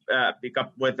need to pick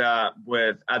up with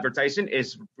advertising,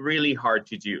 is really hard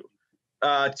to do.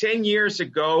 10 years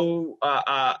ago,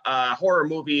 a horror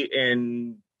movie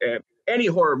any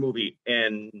horror movie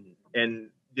in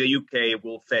the UK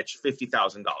will fetch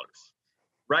 $50,000.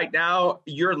 Right now,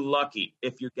 you're lucky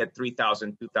if you get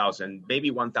 $3,000, $2,000,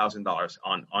 maybe $1,000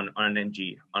 on an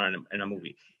MG on a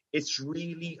movie. It's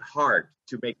really hard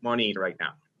to make money right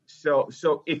now.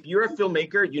 So if you're a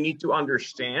filmmaker, you need to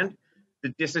understand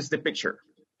that this is the picture.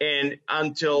 And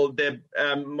until the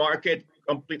market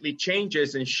completely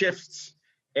changes and shifts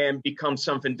and becomes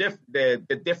something different,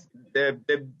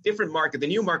 the different market, the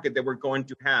new market that we're going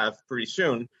to have pretty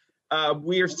soon,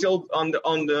 we are still on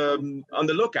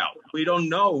the lookout. We don't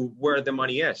know where the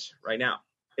money is right now.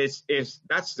 That's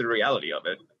the reality of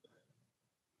it.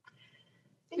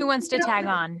 Who wants to tag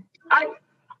on?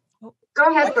 Go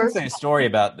ahead I can first. say a story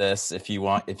about this if you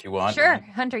want. Sure,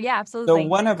 Hunter. Yeah, absolutely. So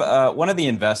one of the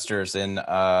investors in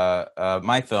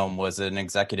my film was an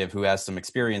executive who has some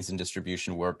experience in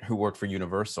distribution work, who worked for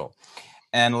Universal.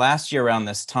 And last year around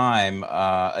this time,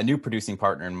 a new producing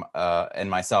partner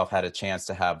and myself had a chance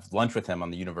to have lunch with him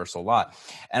on the Universal lot.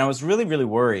 And I was really, really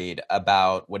worried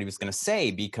about what he was going to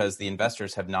say because the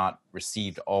investors have not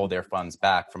received all their funds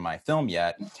back from my film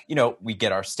yet. We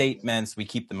get our statements, we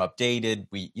keep them updated,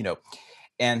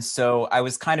 and so I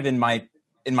was kind of in my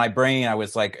brain, I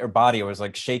was like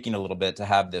shaking a little bit to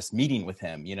have this meeting with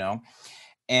him,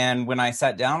 And when I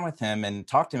sat down with him and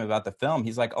talked to him about the film,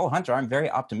 he's like, "Oh, Hunter, I'm very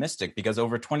optimistic because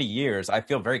over 20 years, I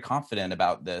feel very confident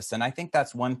about this." And I think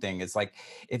that's one thing. It's like,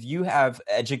 if you have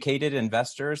educated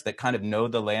investors that kind of know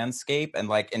the landscape, and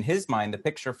like in his mind, the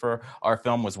picture for our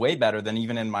film was way better than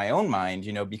even in my own mind,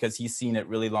 because he's seen it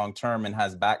really long term and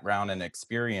has background and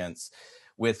experience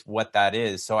with what that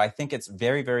is. So I think it's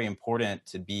very, very important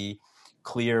to be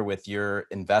clear with your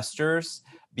investors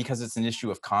because it's an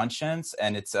issue of conscience,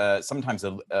 and it's sometimes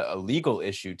a legal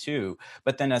issue too.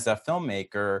 But then as a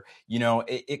filmmaker, you know,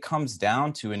 it comes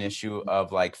down to an issue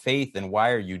of like faith and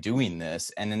why are you doing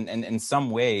this? And in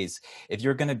some ways, if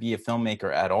you're going to be a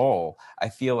filmmaker at all, I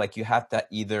feel like you have to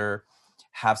either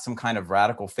have some kind of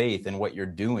radical faith in what you're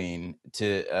doing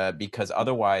to because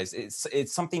otherwise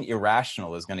it's something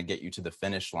irrational is going to get you to the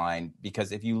finish line.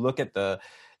 Because if you look at the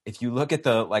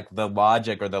like the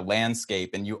logic or the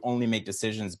landscape and you only make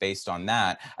decisions based on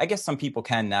that, I guess some people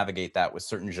can navigate that with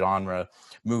certain genre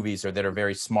movies or that are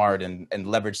very smart and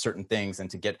leverage certain things and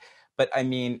to get. But I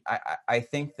mean, I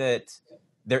think that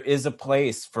there is a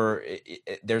place for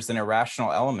there's an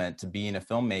irrational element to being a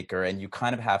filmmaker, and you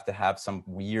kind of have to have some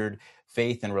weird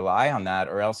faith and rely on that,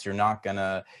 or else you're not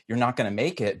gonna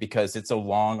make it, because it's a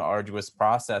long, arduous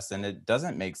process and it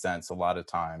doesn't make sense a lot of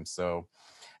times. So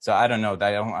I don't know.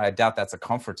 I doubt that's a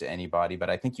comfort to anybody,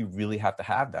 but I think you really have to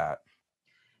have that.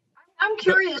 I'm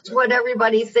curious what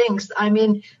everybody thinks. I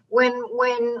mean, when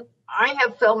I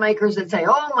have filmmakers that say,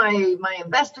 "Oh, my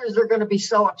investors are going to be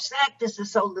so upset. This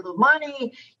is so little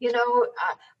money." You know,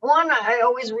 I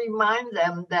always remind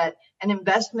them that an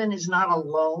investment is not a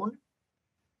loan,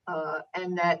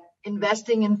 and that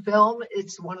investing in film,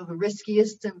 it's one of the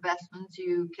riskiest investments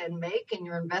you can make, and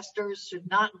your investors should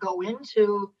not go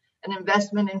into an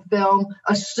investment in film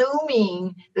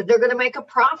assuming that they're going to make a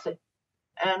profit.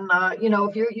 And you know,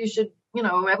 if you should, you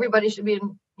know, everybody should be,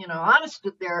 you know, honest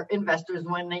with their investors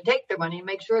when they take their money and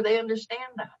make sure they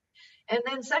understand that. And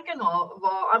then second of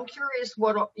all, I'm curious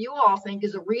what you all think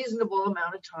is a reasonable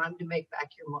amount of time to make back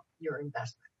your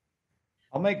investment.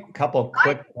 I'll make a couple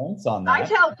quick points on that. I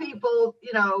tell people,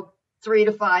 you know, 3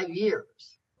 to 5 years.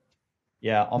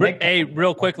 Yeah,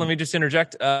 real quick, let me just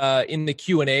interject. In the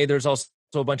Q&A, there's also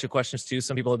a bunch of questions too.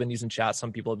 Some people have been using chat,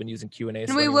 some people have been using Q&A.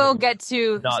 And we will get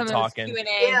to some talking. of this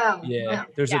Q&A. Yeah,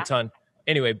 there's a ton.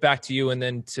 Anyway, back to you, and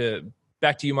then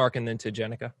back to you, Mark, and then to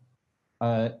Jenica.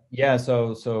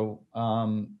 So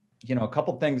you know, a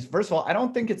couple things. First of all, I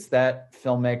don't think it's that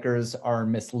filmmakers are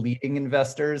misleading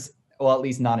investors. Well, at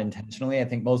least not intentionally. I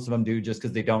think most of them do just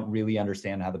because they don't really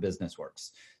understand how the business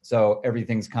works. So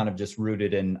everything's kind of just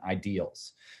rooted in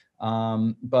ideals.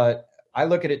 But I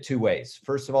look at it two ways.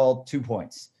 First of all, 2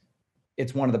 points.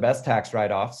 It's one of the best tax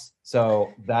write-offs.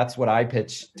 So that's what I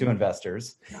pitch to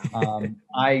investors.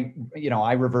 I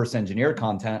reverse engineer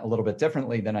content a little bit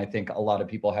differently than I think a lot of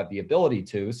people have the ability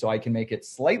to. So I can make it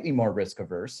slightly more risk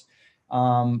averse.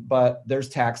 But there's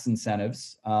tax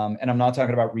incentives. And I'm not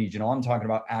talking about regional. I'm talking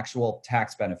about actual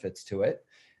tax benefits to it.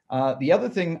 The other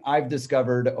thing I've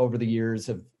discovered over the years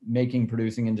of making,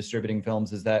 producing, and distributing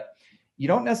films is that you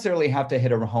don't necessarily have to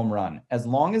hit a home run. As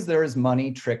long as there is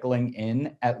money trickling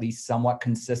in at least somewhat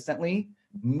consistently,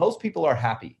 most people are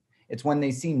happy. It's when they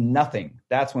see nothing,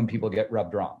 that's when people get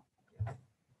rubbed wrong.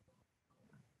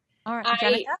 All right,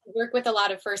 I work with a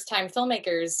lot of first-time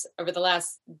filmmakers over the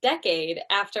last decade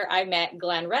after I met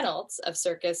Glenn Reynolds of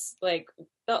Circus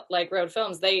Road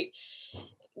Films.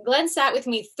 Glenn sat with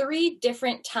me 3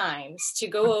 different times to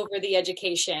go over the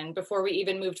education before we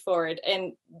even moved forward.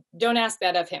 And don't ask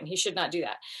that of him. He should not do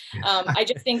that. I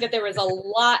just think that there was a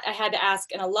lot I had to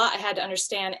ask and a lot I had to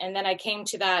understand. And then I came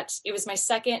to that. It was my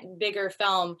second bigger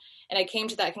film. And I came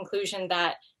to that conclusion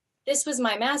that this was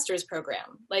my master's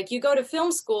program. Like, you go to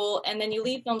film school and then you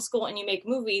leave film school and you make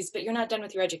movies, but you're not done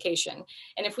with your education.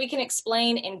 And if we can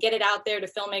explain and get it out there to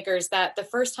filmmakers that the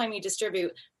first time you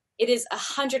distribute, it is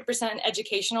 100%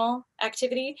 educational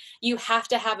activity. You have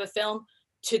to have a film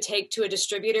to take to a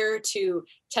distributor, to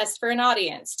test for an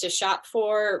audience, to shop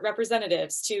for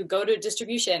representatives, to go to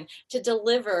distribution, to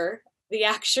deliver the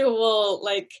actual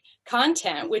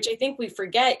content, which I think we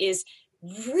forget is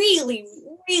really,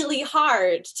 really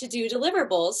hard to do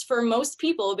deliverables for most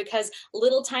people, because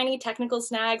little tiny technical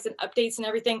snags and updates and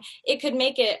everything, it could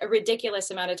make it a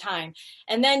ridiculous amount of time.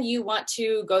 And then you want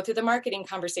to go through the marketing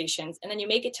conversations, and then you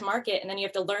make it to market, and then you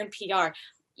have to learn PR.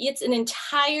 It's an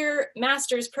entire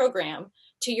master's program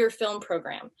to your film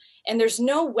program. And there's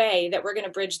no way that we're going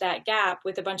to bridge that gap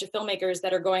with a bunch of filmmakers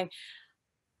that are going,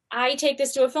 I take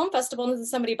this to a film festival and then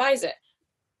somebody buys it,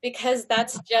 because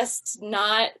that's just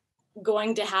not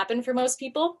going to happen for most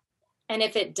people. And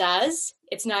if it does,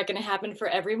 it's not going to happen for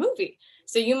every movie.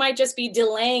 So you might just be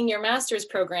delaying your master's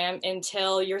program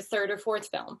until your 3rd or 4th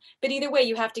film. But either way,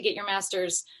 you have to get your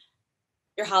master's,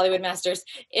 your Hollywood master's,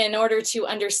 in order to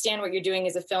understand what you're doing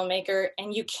as a filmmaker.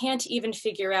 And you can't even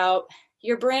figure out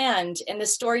your brand and the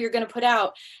story you're going to put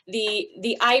out.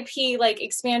 The IP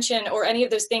expansion or any of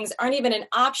those things aren't even an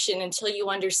option until you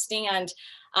understand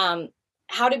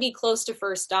how to be close to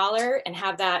first dollar and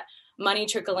have that money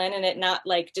trickle in and it not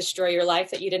like destroy your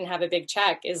life that you didn't have a big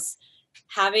check, is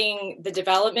having the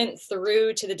development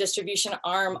through to the distribution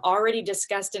arm already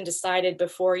discussed and decided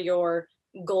before your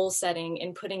goal setting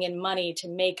and putting in money to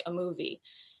make a movie.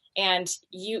 And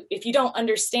if you don't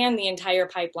understand the entire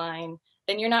pipeline,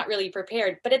 then you're not really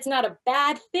prepared. But it's not a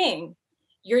bad thing.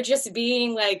 You're just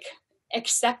being like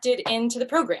accepted into the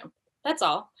program. That's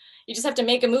all. You just have to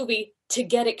make a movie to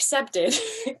get accepted.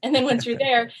 And then once you're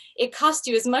there, it costs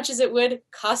you as much as it would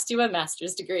cost you a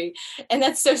master's degree. And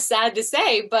that's so sad to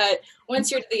say, but once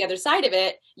you're to the other side of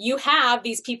it, you have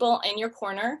these people in your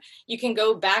corner. You can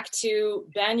go back to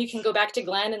Ben, you can go back to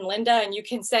Glenn and Linda, and you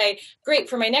can say, great,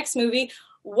 for my next movie,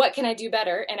 what can I do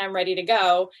better? And I'm ready to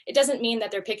go. It doesn't mean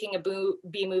that they're picking a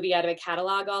B movie out of a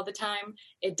catalog all the time.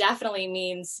 It definitely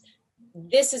means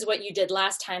this is what you did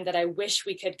last time that I wish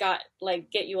we could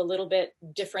get you a little bit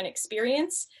different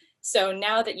experience. So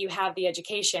now that you have the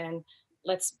education,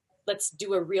 let's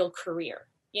do a real career.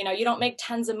 You know, you don't make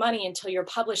tons of money until you're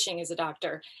publishing as a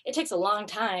doctor. It takes a long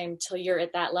time till you're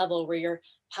at that level where you're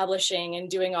publishing and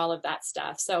doing all of that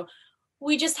stuff. So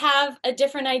we just have a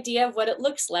different idea of what it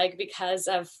looks like because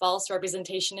of false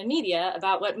representation in media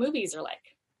about what movies are like.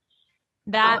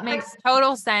 That makes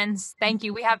total sense. Thank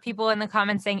you. We have people in the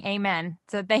comments saying amen.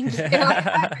 So thank you.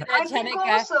 I think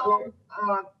also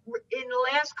in the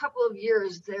last couple of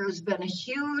years, there's been a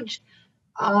huge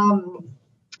amount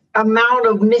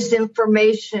of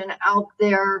misinformation out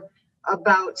there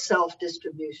about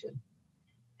self-distribution.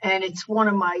 And it's one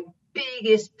of my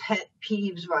biggest pet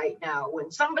peeves right now. When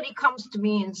somebody comes to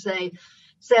me and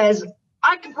says,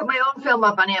 I can put my own film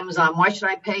up on Amazon. Why should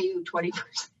I pay you 20%?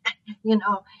 You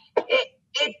know,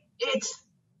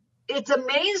 it's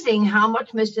amazing how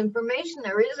much misinformation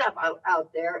there is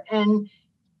out there. And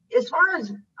as far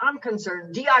as I'm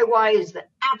concerned, DIY is the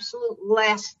absolute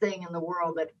last thing in the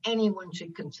world that anyone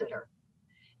should consider.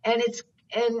 And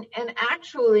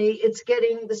actually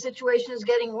the situation is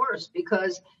getting worse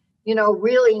because, you know,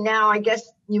 really now I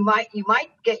guess you might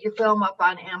get your film up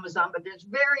on Amazon, but there's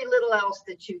very little else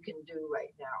that you can do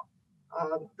right now.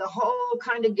 The whole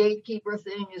kind of gatekeeper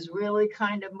thing is really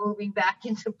kind of moving back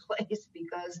into place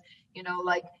because, you know,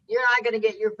 like you're not going to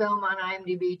get your film on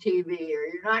IMDb TV, or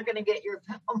you're not going to get your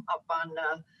film up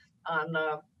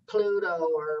on Pluto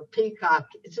or Peacock.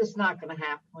 It's just not going to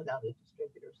happen without a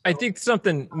distributor. So, I think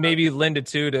something maybe Linda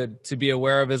too to be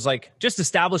aware of is like just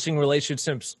establishing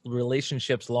relationships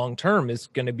long term is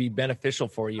going to be beneficial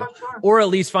for you, or at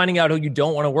least finding out who you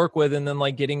don't want to work with, and then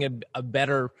like getting a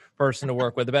better person to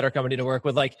work with, a better company to work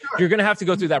with. Like you're going to have to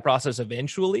go through that process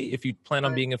eventually if you plan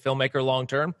on being a filmmaker long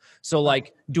term. So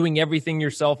like doing everything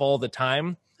yourself all the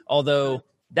time, although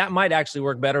that might actually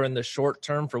work better in the short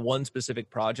term for one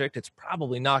specific project, it's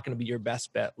probably not going to be your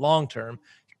best bet long term,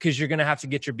 because you're going to have to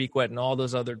get your beak wet and all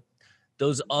those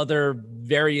other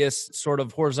various sort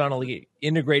of horizontally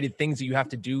integrated things that you have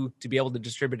to do to be able to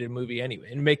distribute a movie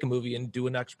anyway and make a movie and do a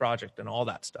next project and all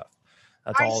that stuff.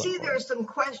 I see there's some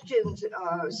questions,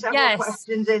 several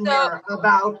questions in there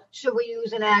about should we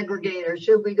use an aggregator?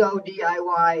 Should we go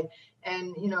DIY?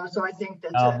 And, you know, so I think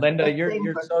that's Linda, you're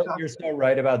so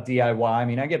right about DIY. I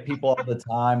mean, I get people all the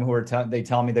time who are they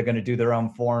tell me they're going to do their own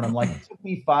for, and I'm like, it took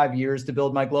me 5 years to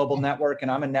build my global network, and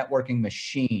I'm a networking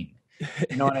machine.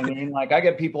 You know what I mean? Like, I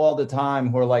get people all the time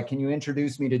who are like, can you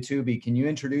introduce me to Tubi? Can you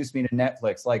introduce me to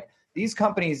Netflix? Like, these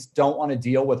companies don't want to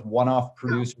deal with one-off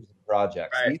producers and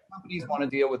projects. Right. These companies want to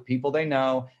deal with people they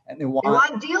know, and they want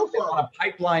a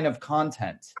pipeline of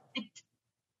content.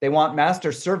 They want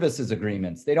master services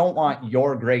agreements. They don't want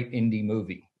your great indie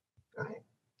movie. Right.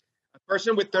 A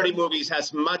person with 30 movies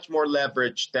has much more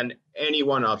leverage than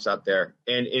anyone else out there.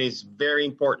 And it is very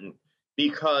important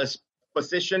because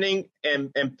positioning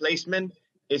and placement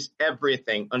is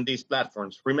everything on these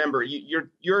platforms. Remember,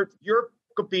 you're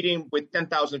competing with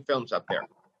 10,000 films out there.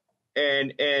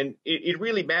 And it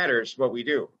really matters what we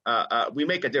do. We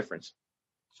make a difference.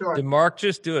 Sure. Did Mark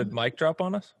just do a mic drop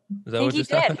on us? Is that I think what he just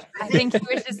did. happened? I think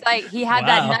he was just like, he had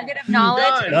that nugget of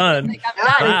knowledge. Done. Like,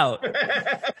 I'm done.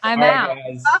 I'm out.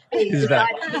 He's back.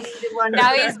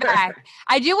 Now he's back.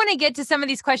 I do want to get to some of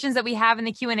these questions that we have in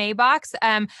the Q&A box.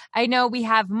 I know we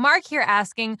have Mark here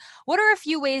asking, what are a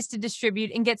few ways to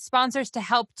distribute and get sponsors to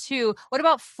help too? What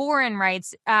about foreign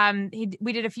rights?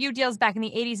 We did a few deals back in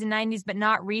the 80s and 90s, but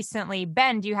not recently.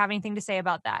 Ben, do you have anything to say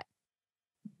about that?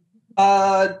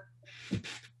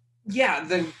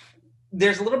 Yeah,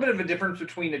 there's a little bit of a difference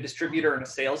between a distributor and a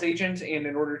sales agent. And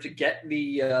in order to get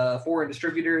the foreign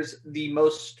distributors, the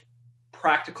most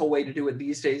practical way to do it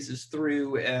these days is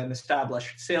through an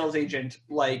established sales agent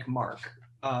like Mark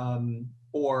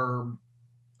or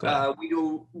Cool. We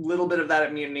do a little bit of that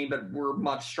at Mutiny, but we're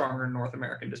much stronger in North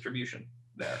American distribution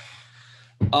there.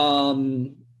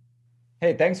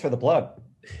 Hey, thanks for the plug.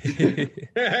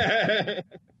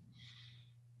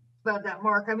 About that,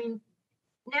 Mark. I mean,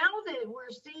 now that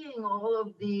we're seeing all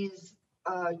of these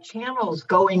channels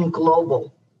going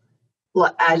global,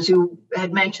 as you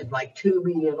had mentioned, like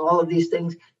Tubi and all of these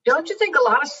things, don't you think a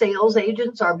lot of sales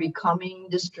agents are becoming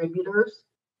distributors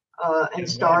and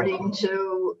starting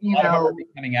to,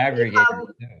 becoming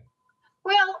aggregators.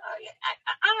 Well,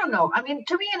 I don't know. I mean,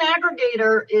 to me, an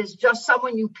aggregator is just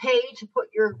someone you pay to put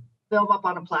your film up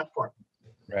on a platform,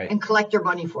 right, and collect your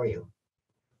money for you,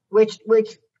 which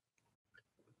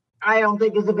I don't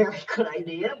think is a very good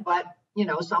idea. But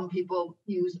some people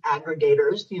use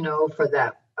aggregators, for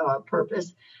that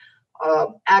purpose.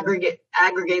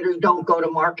 Aggregators don't go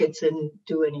to markets and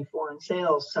do any foreign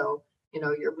sales, so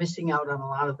you're missing out on a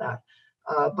lot of that.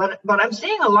 But I'm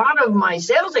seeing a lot of my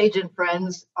sales agent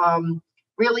friends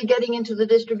really getting into the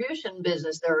distribution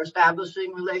business. They're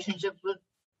establishing relationships with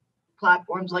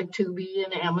platforms like Tubi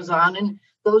and Amazon, and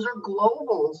those are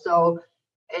global. So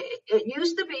it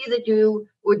used to be that you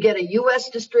would get a U.S.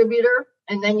 distributor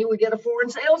and then you would get a foreign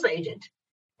sales agent.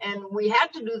 And we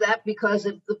had to do that because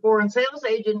if the foreign sales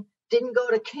agent didn't go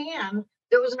to Cannes,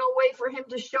 there was no way for him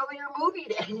to show your movie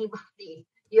to anybody.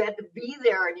 You had to be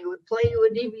there and you would play you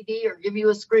a DVD or give you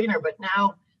a screener. But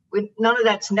now none of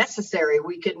that's necessary.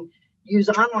 We can use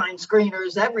online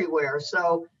screeners everywhere.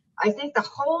 So I think the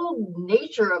whole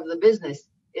nature of the business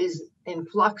is in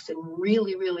flux and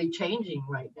really, really changing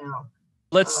right now.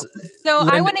 Let's So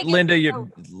Linda, I want to Linda,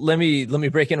 let me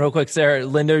break in real quick, Sarah.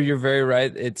 Linda, you're very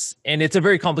right. It's a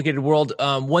very complicated world.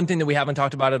 One thing that we haven't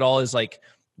talked about at all is like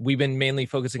we've been mainly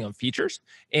focusing on features,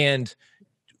 and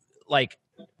like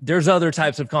there's other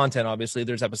types of content. Obviously,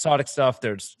 there's episodic stuff.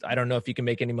 I don't know if you can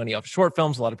make any money off short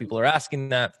films. A lot of people are asking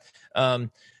that.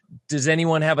 Does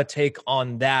anyone have a take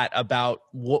on that about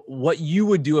what you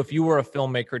would do if you were a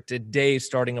filmmaker today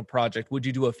starting a project? Would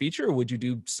you do a feature or would you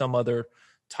do some other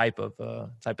type of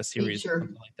series or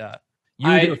something like that? You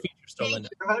would do a feature still, Linda.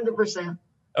 100%.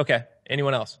 Okay.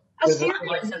 Anyone else? A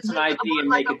series is like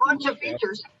a bunch of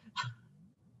features.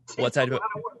 What's that?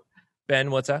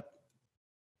 Ben, what's that?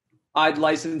 I'd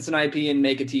license an IP and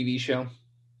make a TV show.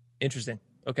 Interesting.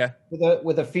 Okay.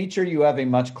 With a feature, you have a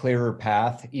much clearer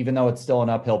path. Even though it's still an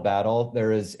uphill battle,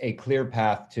 there is a clear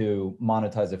path to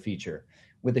monetize a feature.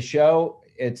 With a show,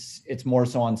 it's more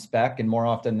so on spec, and more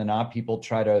often than not, people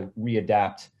try to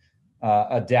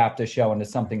adapt a show into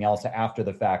something else after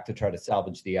the fact to try to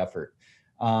salvage the effort.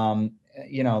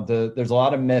 There's a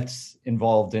lot of myths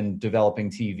involved in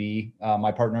developing TV.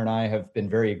 My partner and I have been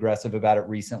very aggressive about it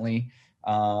recently.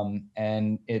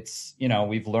 And it's,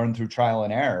 we've learned through trial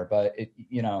and error, but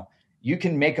you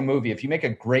can make a movie. If you make a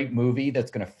great movie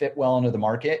that's going to fit well into the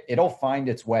market, it'll find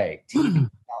its way. TV is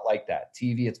not like that.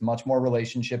 TV, it's much more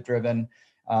relationship driven,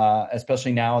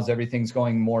 especially now as everything's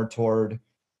going more toward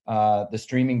the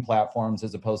streaming platforms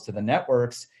as opposed to the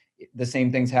networks. The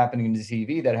same thing's happening to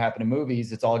TV that happen to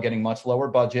movies. It's all getting much lower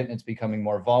budget and it's becoming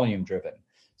more volume driven.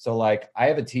 So like I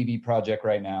have a TV project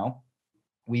right now.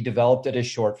 We developed it as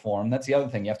short form. That's the other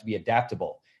thing. You have to be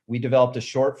adaptable. We developed a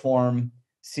short form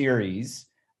series.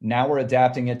 Now we're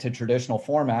adapting it to traditional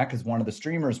format because one of the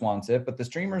streamers wants it, but the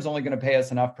streamer is only going to pay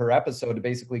us enough per episode to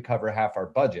basically cover half our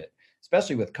budget,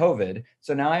 especially with COVID.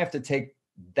 So now I have to take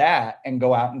that and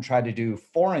go out and try to do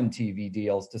foreign TV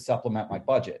deals to supplement my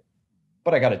budget.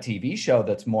 But I got a TV show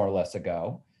that's more or less a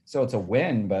go. So it's a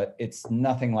win, but it's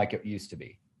nothing like it used to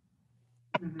be.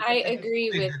 I agree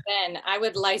with Ben. I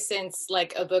would license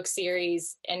like a book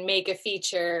series and make a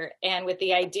feature, and with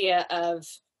the idea of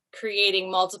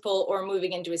creating multiple or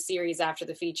moving into a series after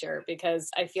the feature, because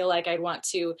I feel like I'd want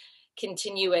to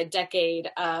continue a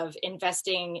decade of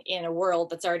investing in a world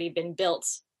that's already been built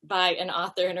by an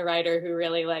author and a writer who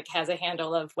really like has a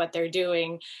handle of what they're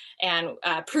doing and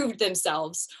proved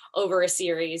themselves over a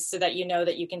series, so that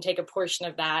that you can take a portion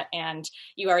of that and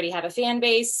you already have a fan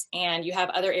base and you have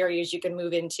other areas you can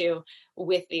move into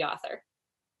with the author.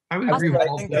 I would agree with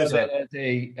all think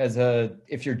that.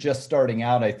 if you're just starting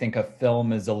out, I think a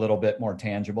film is a little bit more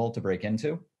tangible to break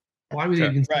into. Well, I would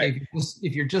even say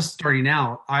if you're just starting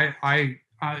out, I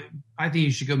think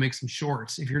you should go make some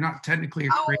shorts. If you're not technically a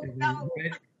creative,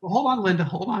 well, hold on, Linda,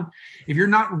 hold on. If you're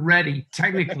not ready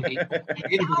technically to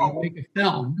make a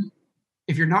film,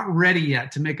 if you're not ready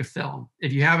yet to make a film,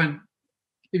 if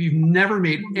you've never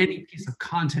made any piece of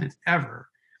content ever,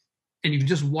 and you've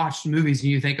just watched movies and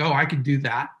you think, oh, I could do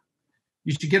that,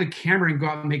 you should get a camera and go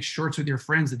out and make shorts with your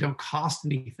friends that don't cost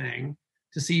anything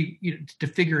to see, to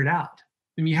figure it out.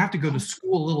 I mean, you have to go to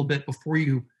school a little bit before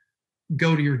you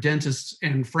go to your dentist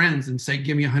and friends and say,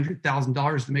 give me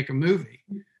 $100,000 to make a movie.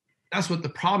 That's what the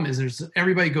problem is. There's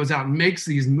everybody goes out and makes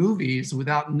these movies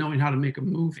without knowing how to make a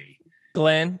movie.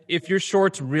 Glenn, if your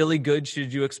short's really good,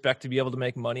 should you expect to be able to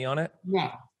make money on it?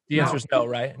 No. The answer is no,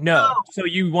 right? No. So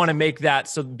you want to make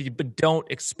that, but don't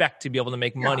expect to be able to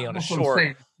make money on a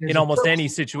short in almost any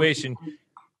situation.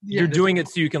 You're doing it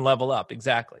so you can level up.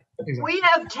 Exactly. We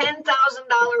have $10,000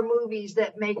 movies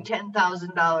that make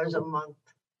 $10,000 a month.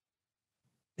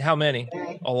 How many?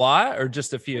 Okay. A lot or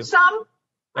just a few? Some.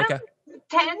 Okay.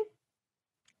 10.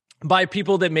 By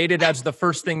people that made it as the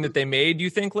first thing that they made, you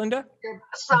think, Linda?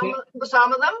 Some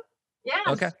of them. Yes.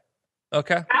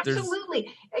 Okay.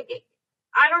 Absolutely.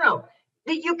 I don't know.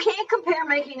 You can't compare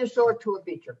making a short to a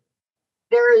feature.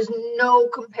 There is no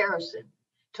comparison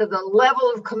to the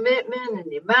level of commitment and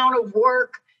the amount of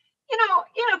work. You know,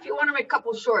 if you want to make a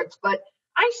couple shorts, but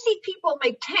I see people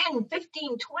make 10,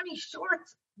 15, 20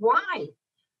 shorts. Why?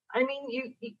 I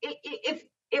mean, if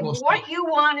what you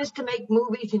want is to make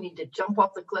movies, you need to jump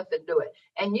off the cliff and do it.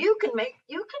 And you can make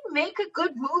a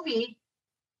good movie.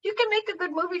 You can make a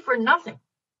good movie for nothing.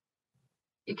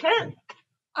 You can.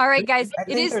 All right, guys.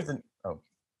 It is.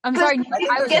 I'm sorry.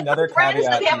 I get another friends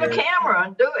caveat that have here. a camera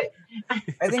and do it.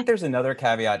 I think there's another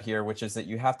caveat here, which is that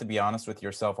you have to be honest with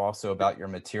yourself also about your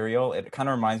material. It kind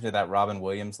of reminds me of that Robin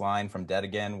Williams line from Dead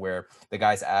Again, where the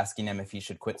guy's asking him if he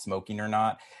should quit smoking or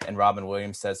not. And Robin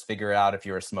Williams says, figure out if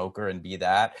you're a smoker and be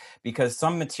that. Because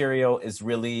some material is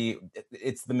really,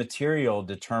 it's the material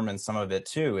determines some of it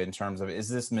too, in terms of, is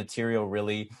this material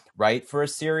really right for a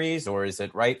series or is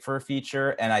it right for a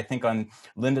feature? And I think on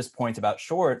Linda's point about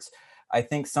shorts, I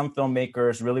think some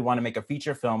filmmakers really want to make a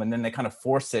feature film and then they kind of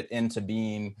force it into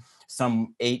being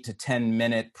some 8 to 10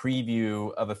 minute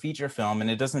preview of a feature film. And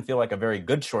it doesn't feel like a very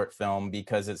good short film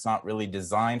because it's not really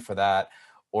designed for that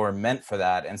or meant for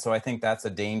that. And so I think that's a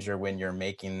danger when you're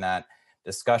making that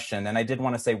discussion. And I did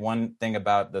want to say one thing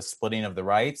about the splitting of the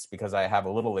rights, because I have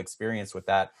a little experience with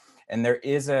that. And there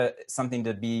is something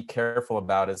to be careful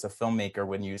about as a filmmaker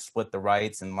when you split the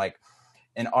rights. And like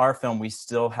in our film, we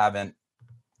still haven't,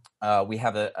 we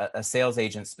have a sales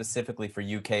agent specifically for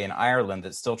UK and Ireland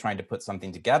that's still trying to put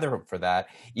something together for that,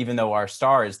 even though our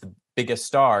star is the biggest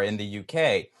star in the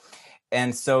UK.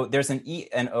 And so there's an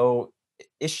E&O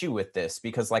issue with this,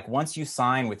 because like once you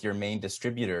sign with your main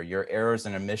distributor, your errors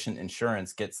and omission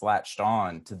insurance gets latched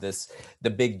on to the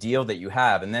big deal that you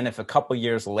have. And then if a couple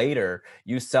years later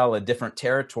you sell a different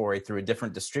territory through a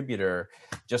different distributor,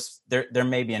 just there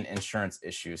may be an insurance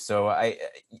issue. So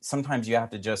sometimes you have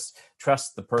to just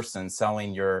trust the person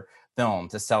selling your film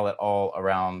to sell it all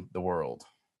around the world.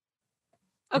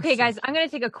 Okay, guys, I'm going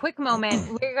to take a quick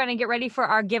moment. We're going to get ready for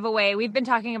our giveaway. We've been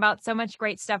talking about so much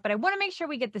great stuff, but I want to make sure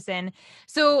we get this in.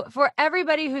 So for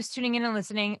everybody who's tuning in and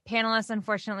listening, panelists,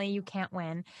 unfortunately, you can't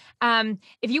win.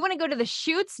 If you want to go to the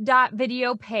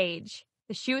shoots.video page,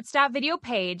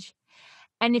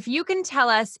 and if you can tell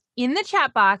us in the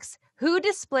chat box who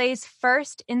displays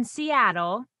first in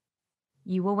Seattle,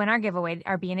 you will win our giveaway,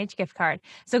 our B&H gift card.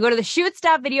 So go to the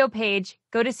shoots.video page,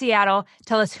 go to Seattle,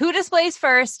 tell us who displays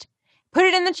first, put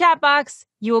it in the chat box.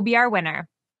 You will be our winner.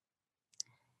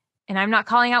 And I'm not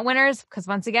calling out winners because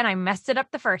once again, I messed it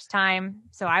up the first time.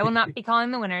 So I will not be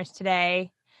calling the winners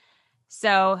today.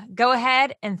 So go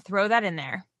ahead and throw that in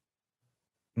there.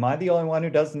 Am I the only one who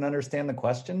doesn't understand the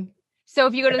question? So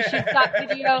if you go to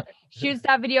the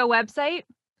shoots.video website.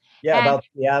 Yeah, about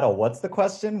Seattle. What's the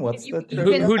question? What's who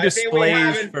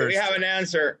displays first? We have an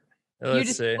answer. You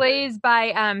displays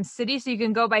by city, so you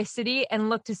can go by city and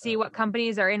look to see what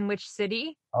companies are in which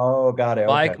city. Oh, got it.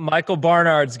 Okay. Michael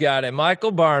Barnard's got it.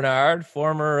 Michael Barnard,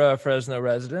 former Fresno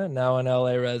resident, now an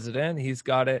LA resident. He's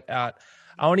got it at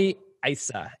Aoni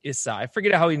Issa. I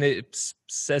forget how he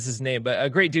says his name, but a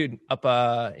great dude up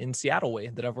in Seattle way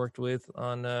that I've worked with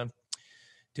on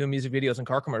doing music videos and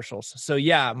car commercials. So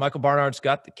yeah, Michael Barnard's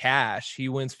got the cash. He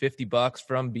wins $50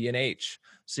 from B&H.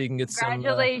 So you can get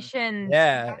Congratulations.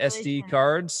 some SD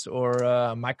cards or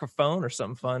a microphone or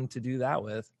something fun to do that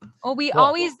with. Well, we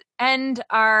always end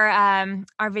our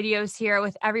videos here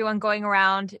with everyone going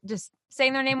around just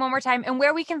saying their name one more time and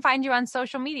where we can find you on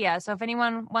social media. So if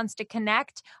anyone wants to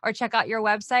connect or check out your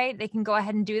website, they can go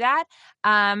ahead and do that.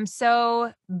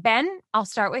 So Ben, I'll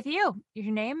start with you.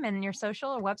 Your name and your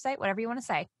social or website, whatever you want to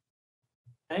say.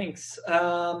 Thanks.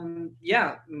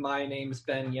 Yeah, my name's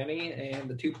Ben Yenny, and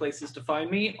the two places to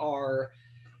find me are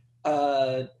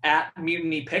at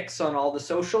Mutiny Pics on all the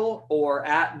social or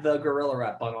at the Gorilla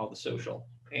Rep on all the social,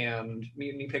 and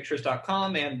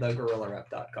mutinypictures.com and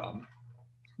thegorillarep.com.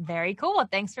 Very cool.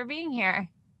 Thanks for being here.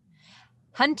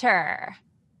 Hunter.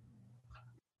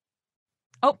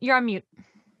 Oh, you're on mute.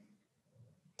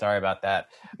 Sorry about that.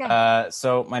 Okay.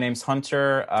 So my name's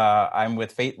Hunter. I'm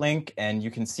with FateLink, and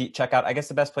you can check out, I guess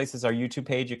the best place is our YouTube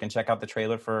page. You can check out the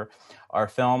trailer for our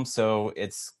film. So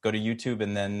it's go to YouTube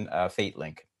and then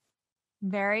FateLink.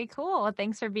 Very cool. Well,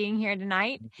 thanks for being here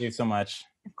tonight. Thank you so much.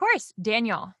 Of course,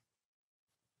 Daniel.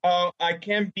 I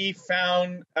can be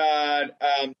found. I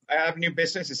have a new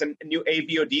business. It's a new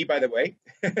AVOD, by the way,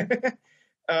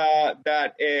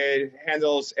 that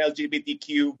handles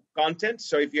LGBTQ content.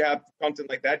 So if you have content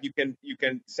like that, you can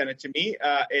send it to me.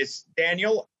 It's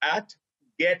Daniel at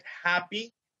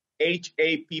gethappy.tv.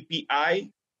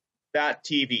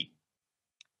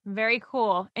 Very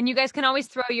cool. And you guys can always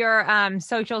throw your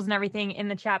socials and everything in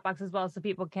the chat box as well, so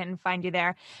people can find you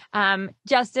there.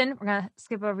 Justin, we're going to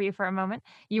skip over you for a moment.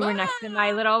 You were next in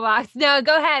my little box. No,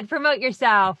 go ahead. Promote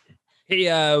yourself.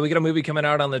 Hey, we got a movie coming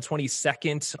out on the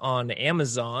 22nd on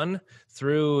Amazon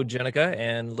through Jenica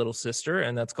and Little Sister,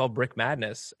 and that's called Brick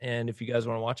Madness. And if you guys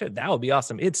want to watch it, that would be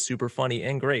awesome. It's super funny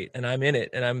and great, and I'm in it,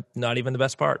 and I'm not even the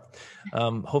best part.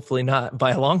 Hopefully not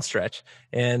by a long stretch.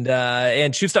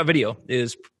 And Shoot Stop Video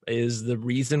is the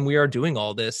reason we are doing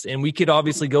all this. And we could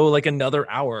obviously go like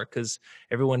another hour because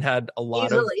everyone had a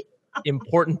lot of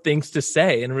important things to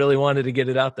say and really wanted to get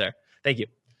it out there. Thank you.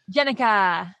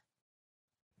 Jenica.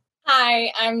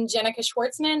 Hi, I'm Jenica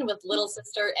Schwartzman with Little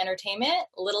Sister Entertainment,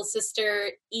 Little Sister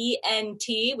ENT,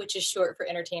 which is short for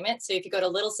entertainment. So if you go to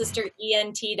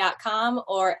littlesisterent.com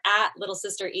or at Little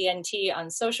Sister ENT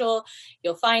on social,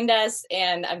 you'll find us.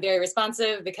 And I'm very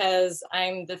responsive because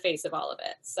I'm the face of all of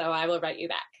it. So I will write you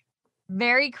back.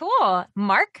 Very cool.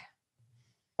 Mark?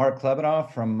 Mark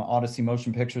Klebanoff from Odyssey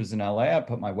Motion Pictures in LA. I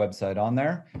put my website on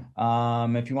there.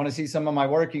 If you want to see some of my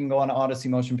work, you can go on to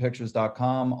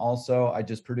odysseymotionpictures.com. Also, I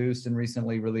just produced and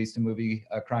recently released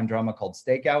a crime drama called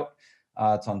Stakeout.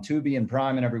 It's on Tubi and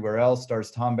Prime and everywhere else.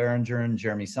 Stars Tom Berenger and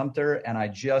Jeremy Sumpter. And I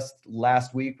just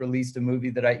last week released a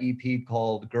movie that I EP'd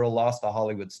called Girl Lost, A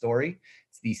Hollywood Story.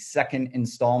 It's the second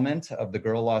installment of the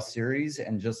Girl Lost series.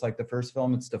 And just like the first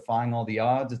film, it's defying all the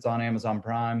odds. It's on Amazon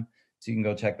Prime, so you can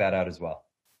go check that out as well.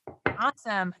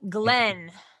 Awesome.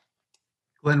 Glenn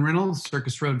Reynolds,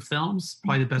 Circus Road Films.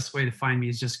 Probably the best way to find me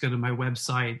is just go to my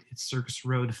website. It's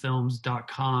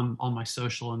circusroadfilms.com. All my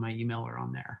social and my email are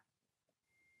on there.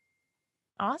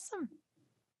 Awesome.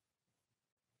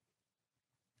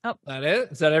 Oh, that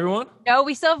it? Is that everyone? No,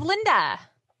 we still have Linda.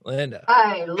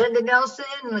 Hi, Linda Nelson.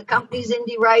 The company's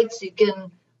Indie Rights. You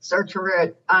can search for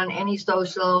it on any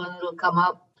social and it'll come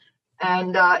up.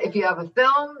 And if you have a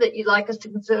film that you'd like us to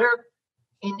consider,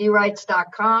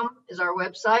 indierights.com is our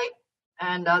website,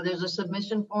 and there's a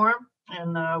submission form,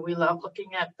 and we love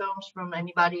looking at films from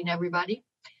anybody and everybody.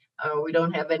 We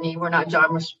don't have any, we're not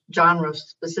genre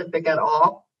specific at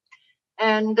all.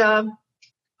 And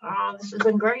this has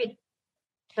been great.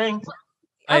 Thanks.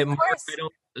 Mark,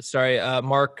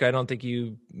 I don't think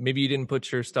maybe you didn't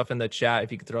put your stuff in the chat.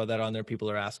 If you could throw that on there, people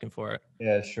are asking for it.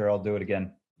 Yeah, sure. I'll do it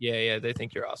again. Yeah, they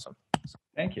think you're awesome.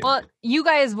 Thank you. Well, you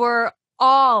guys were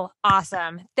all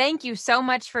awesome. Thank you so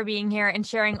much for being here and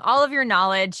sharing all of your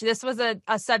knowledge. This was a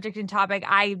subject and topic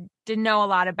I didn't know a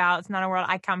lot about. It's not a world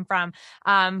I come from.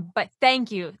 But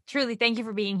thank you. Truly, thank you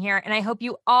for being here. And I hope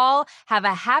you all have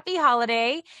a happy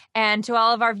holiday. And to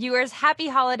all of our viewers, happy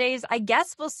holidays. I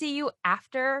guess we'll see you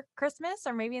after Christmas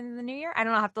or maybe in the new year. I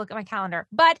don't know. I have to look at my calendar.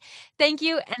 But thank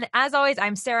you. And as always,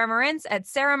 I'm Sarah Marintz at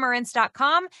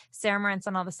sarahmarintz.com. Sarah Marintz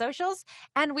on all the socials.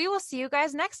 And we will see you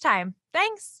guys next time.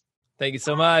 Thanks. Thank you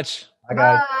so much. Bye,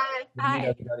 guys.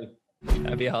 Bye.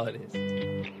 Happy holidays.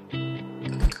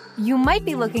 You might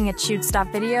be looking at Shoot Stop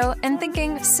Video and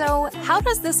thinking, so how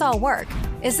does this all work?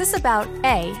 Is this about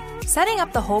A, setting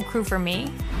up the whole crew for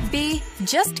me, B,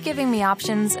 just giving me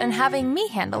options and having me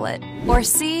handle it, or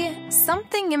C,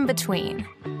 something in between?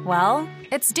 Well,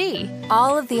 it's D,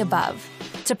 all of the above.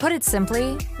 To put it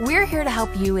simply, we're here to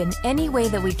help you in any way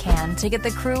that we can to get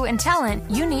the crew and talent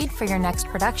you need for your next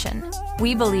production.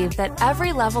 We believe that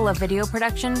every level of video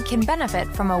production can benefit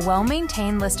from a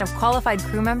well-maintained list of qualified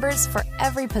crew members for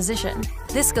every position.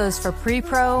 This goes for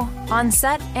pre-pro,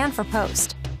 on-set, and for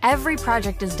post. Every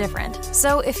project is different,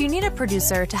 so if you need a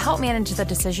producer to help manage the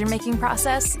decision-making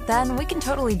process, then we can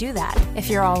totally do that.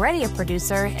 If you're already a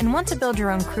producer and want to build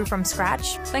your own crew from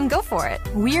scratch, then go for it.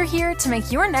 We're here to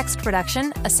make your next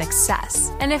production a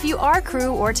success. And if you are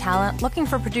crew or talent looking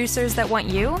for producers that want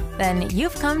you, then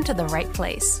you've come to the right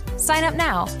place. Sign up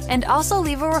now, and also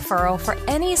leave a referral for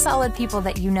any solid people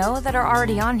that you know that are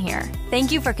already on here.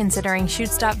 Thank you for considering Shoot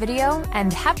Stop Video,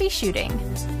 and happy shooting!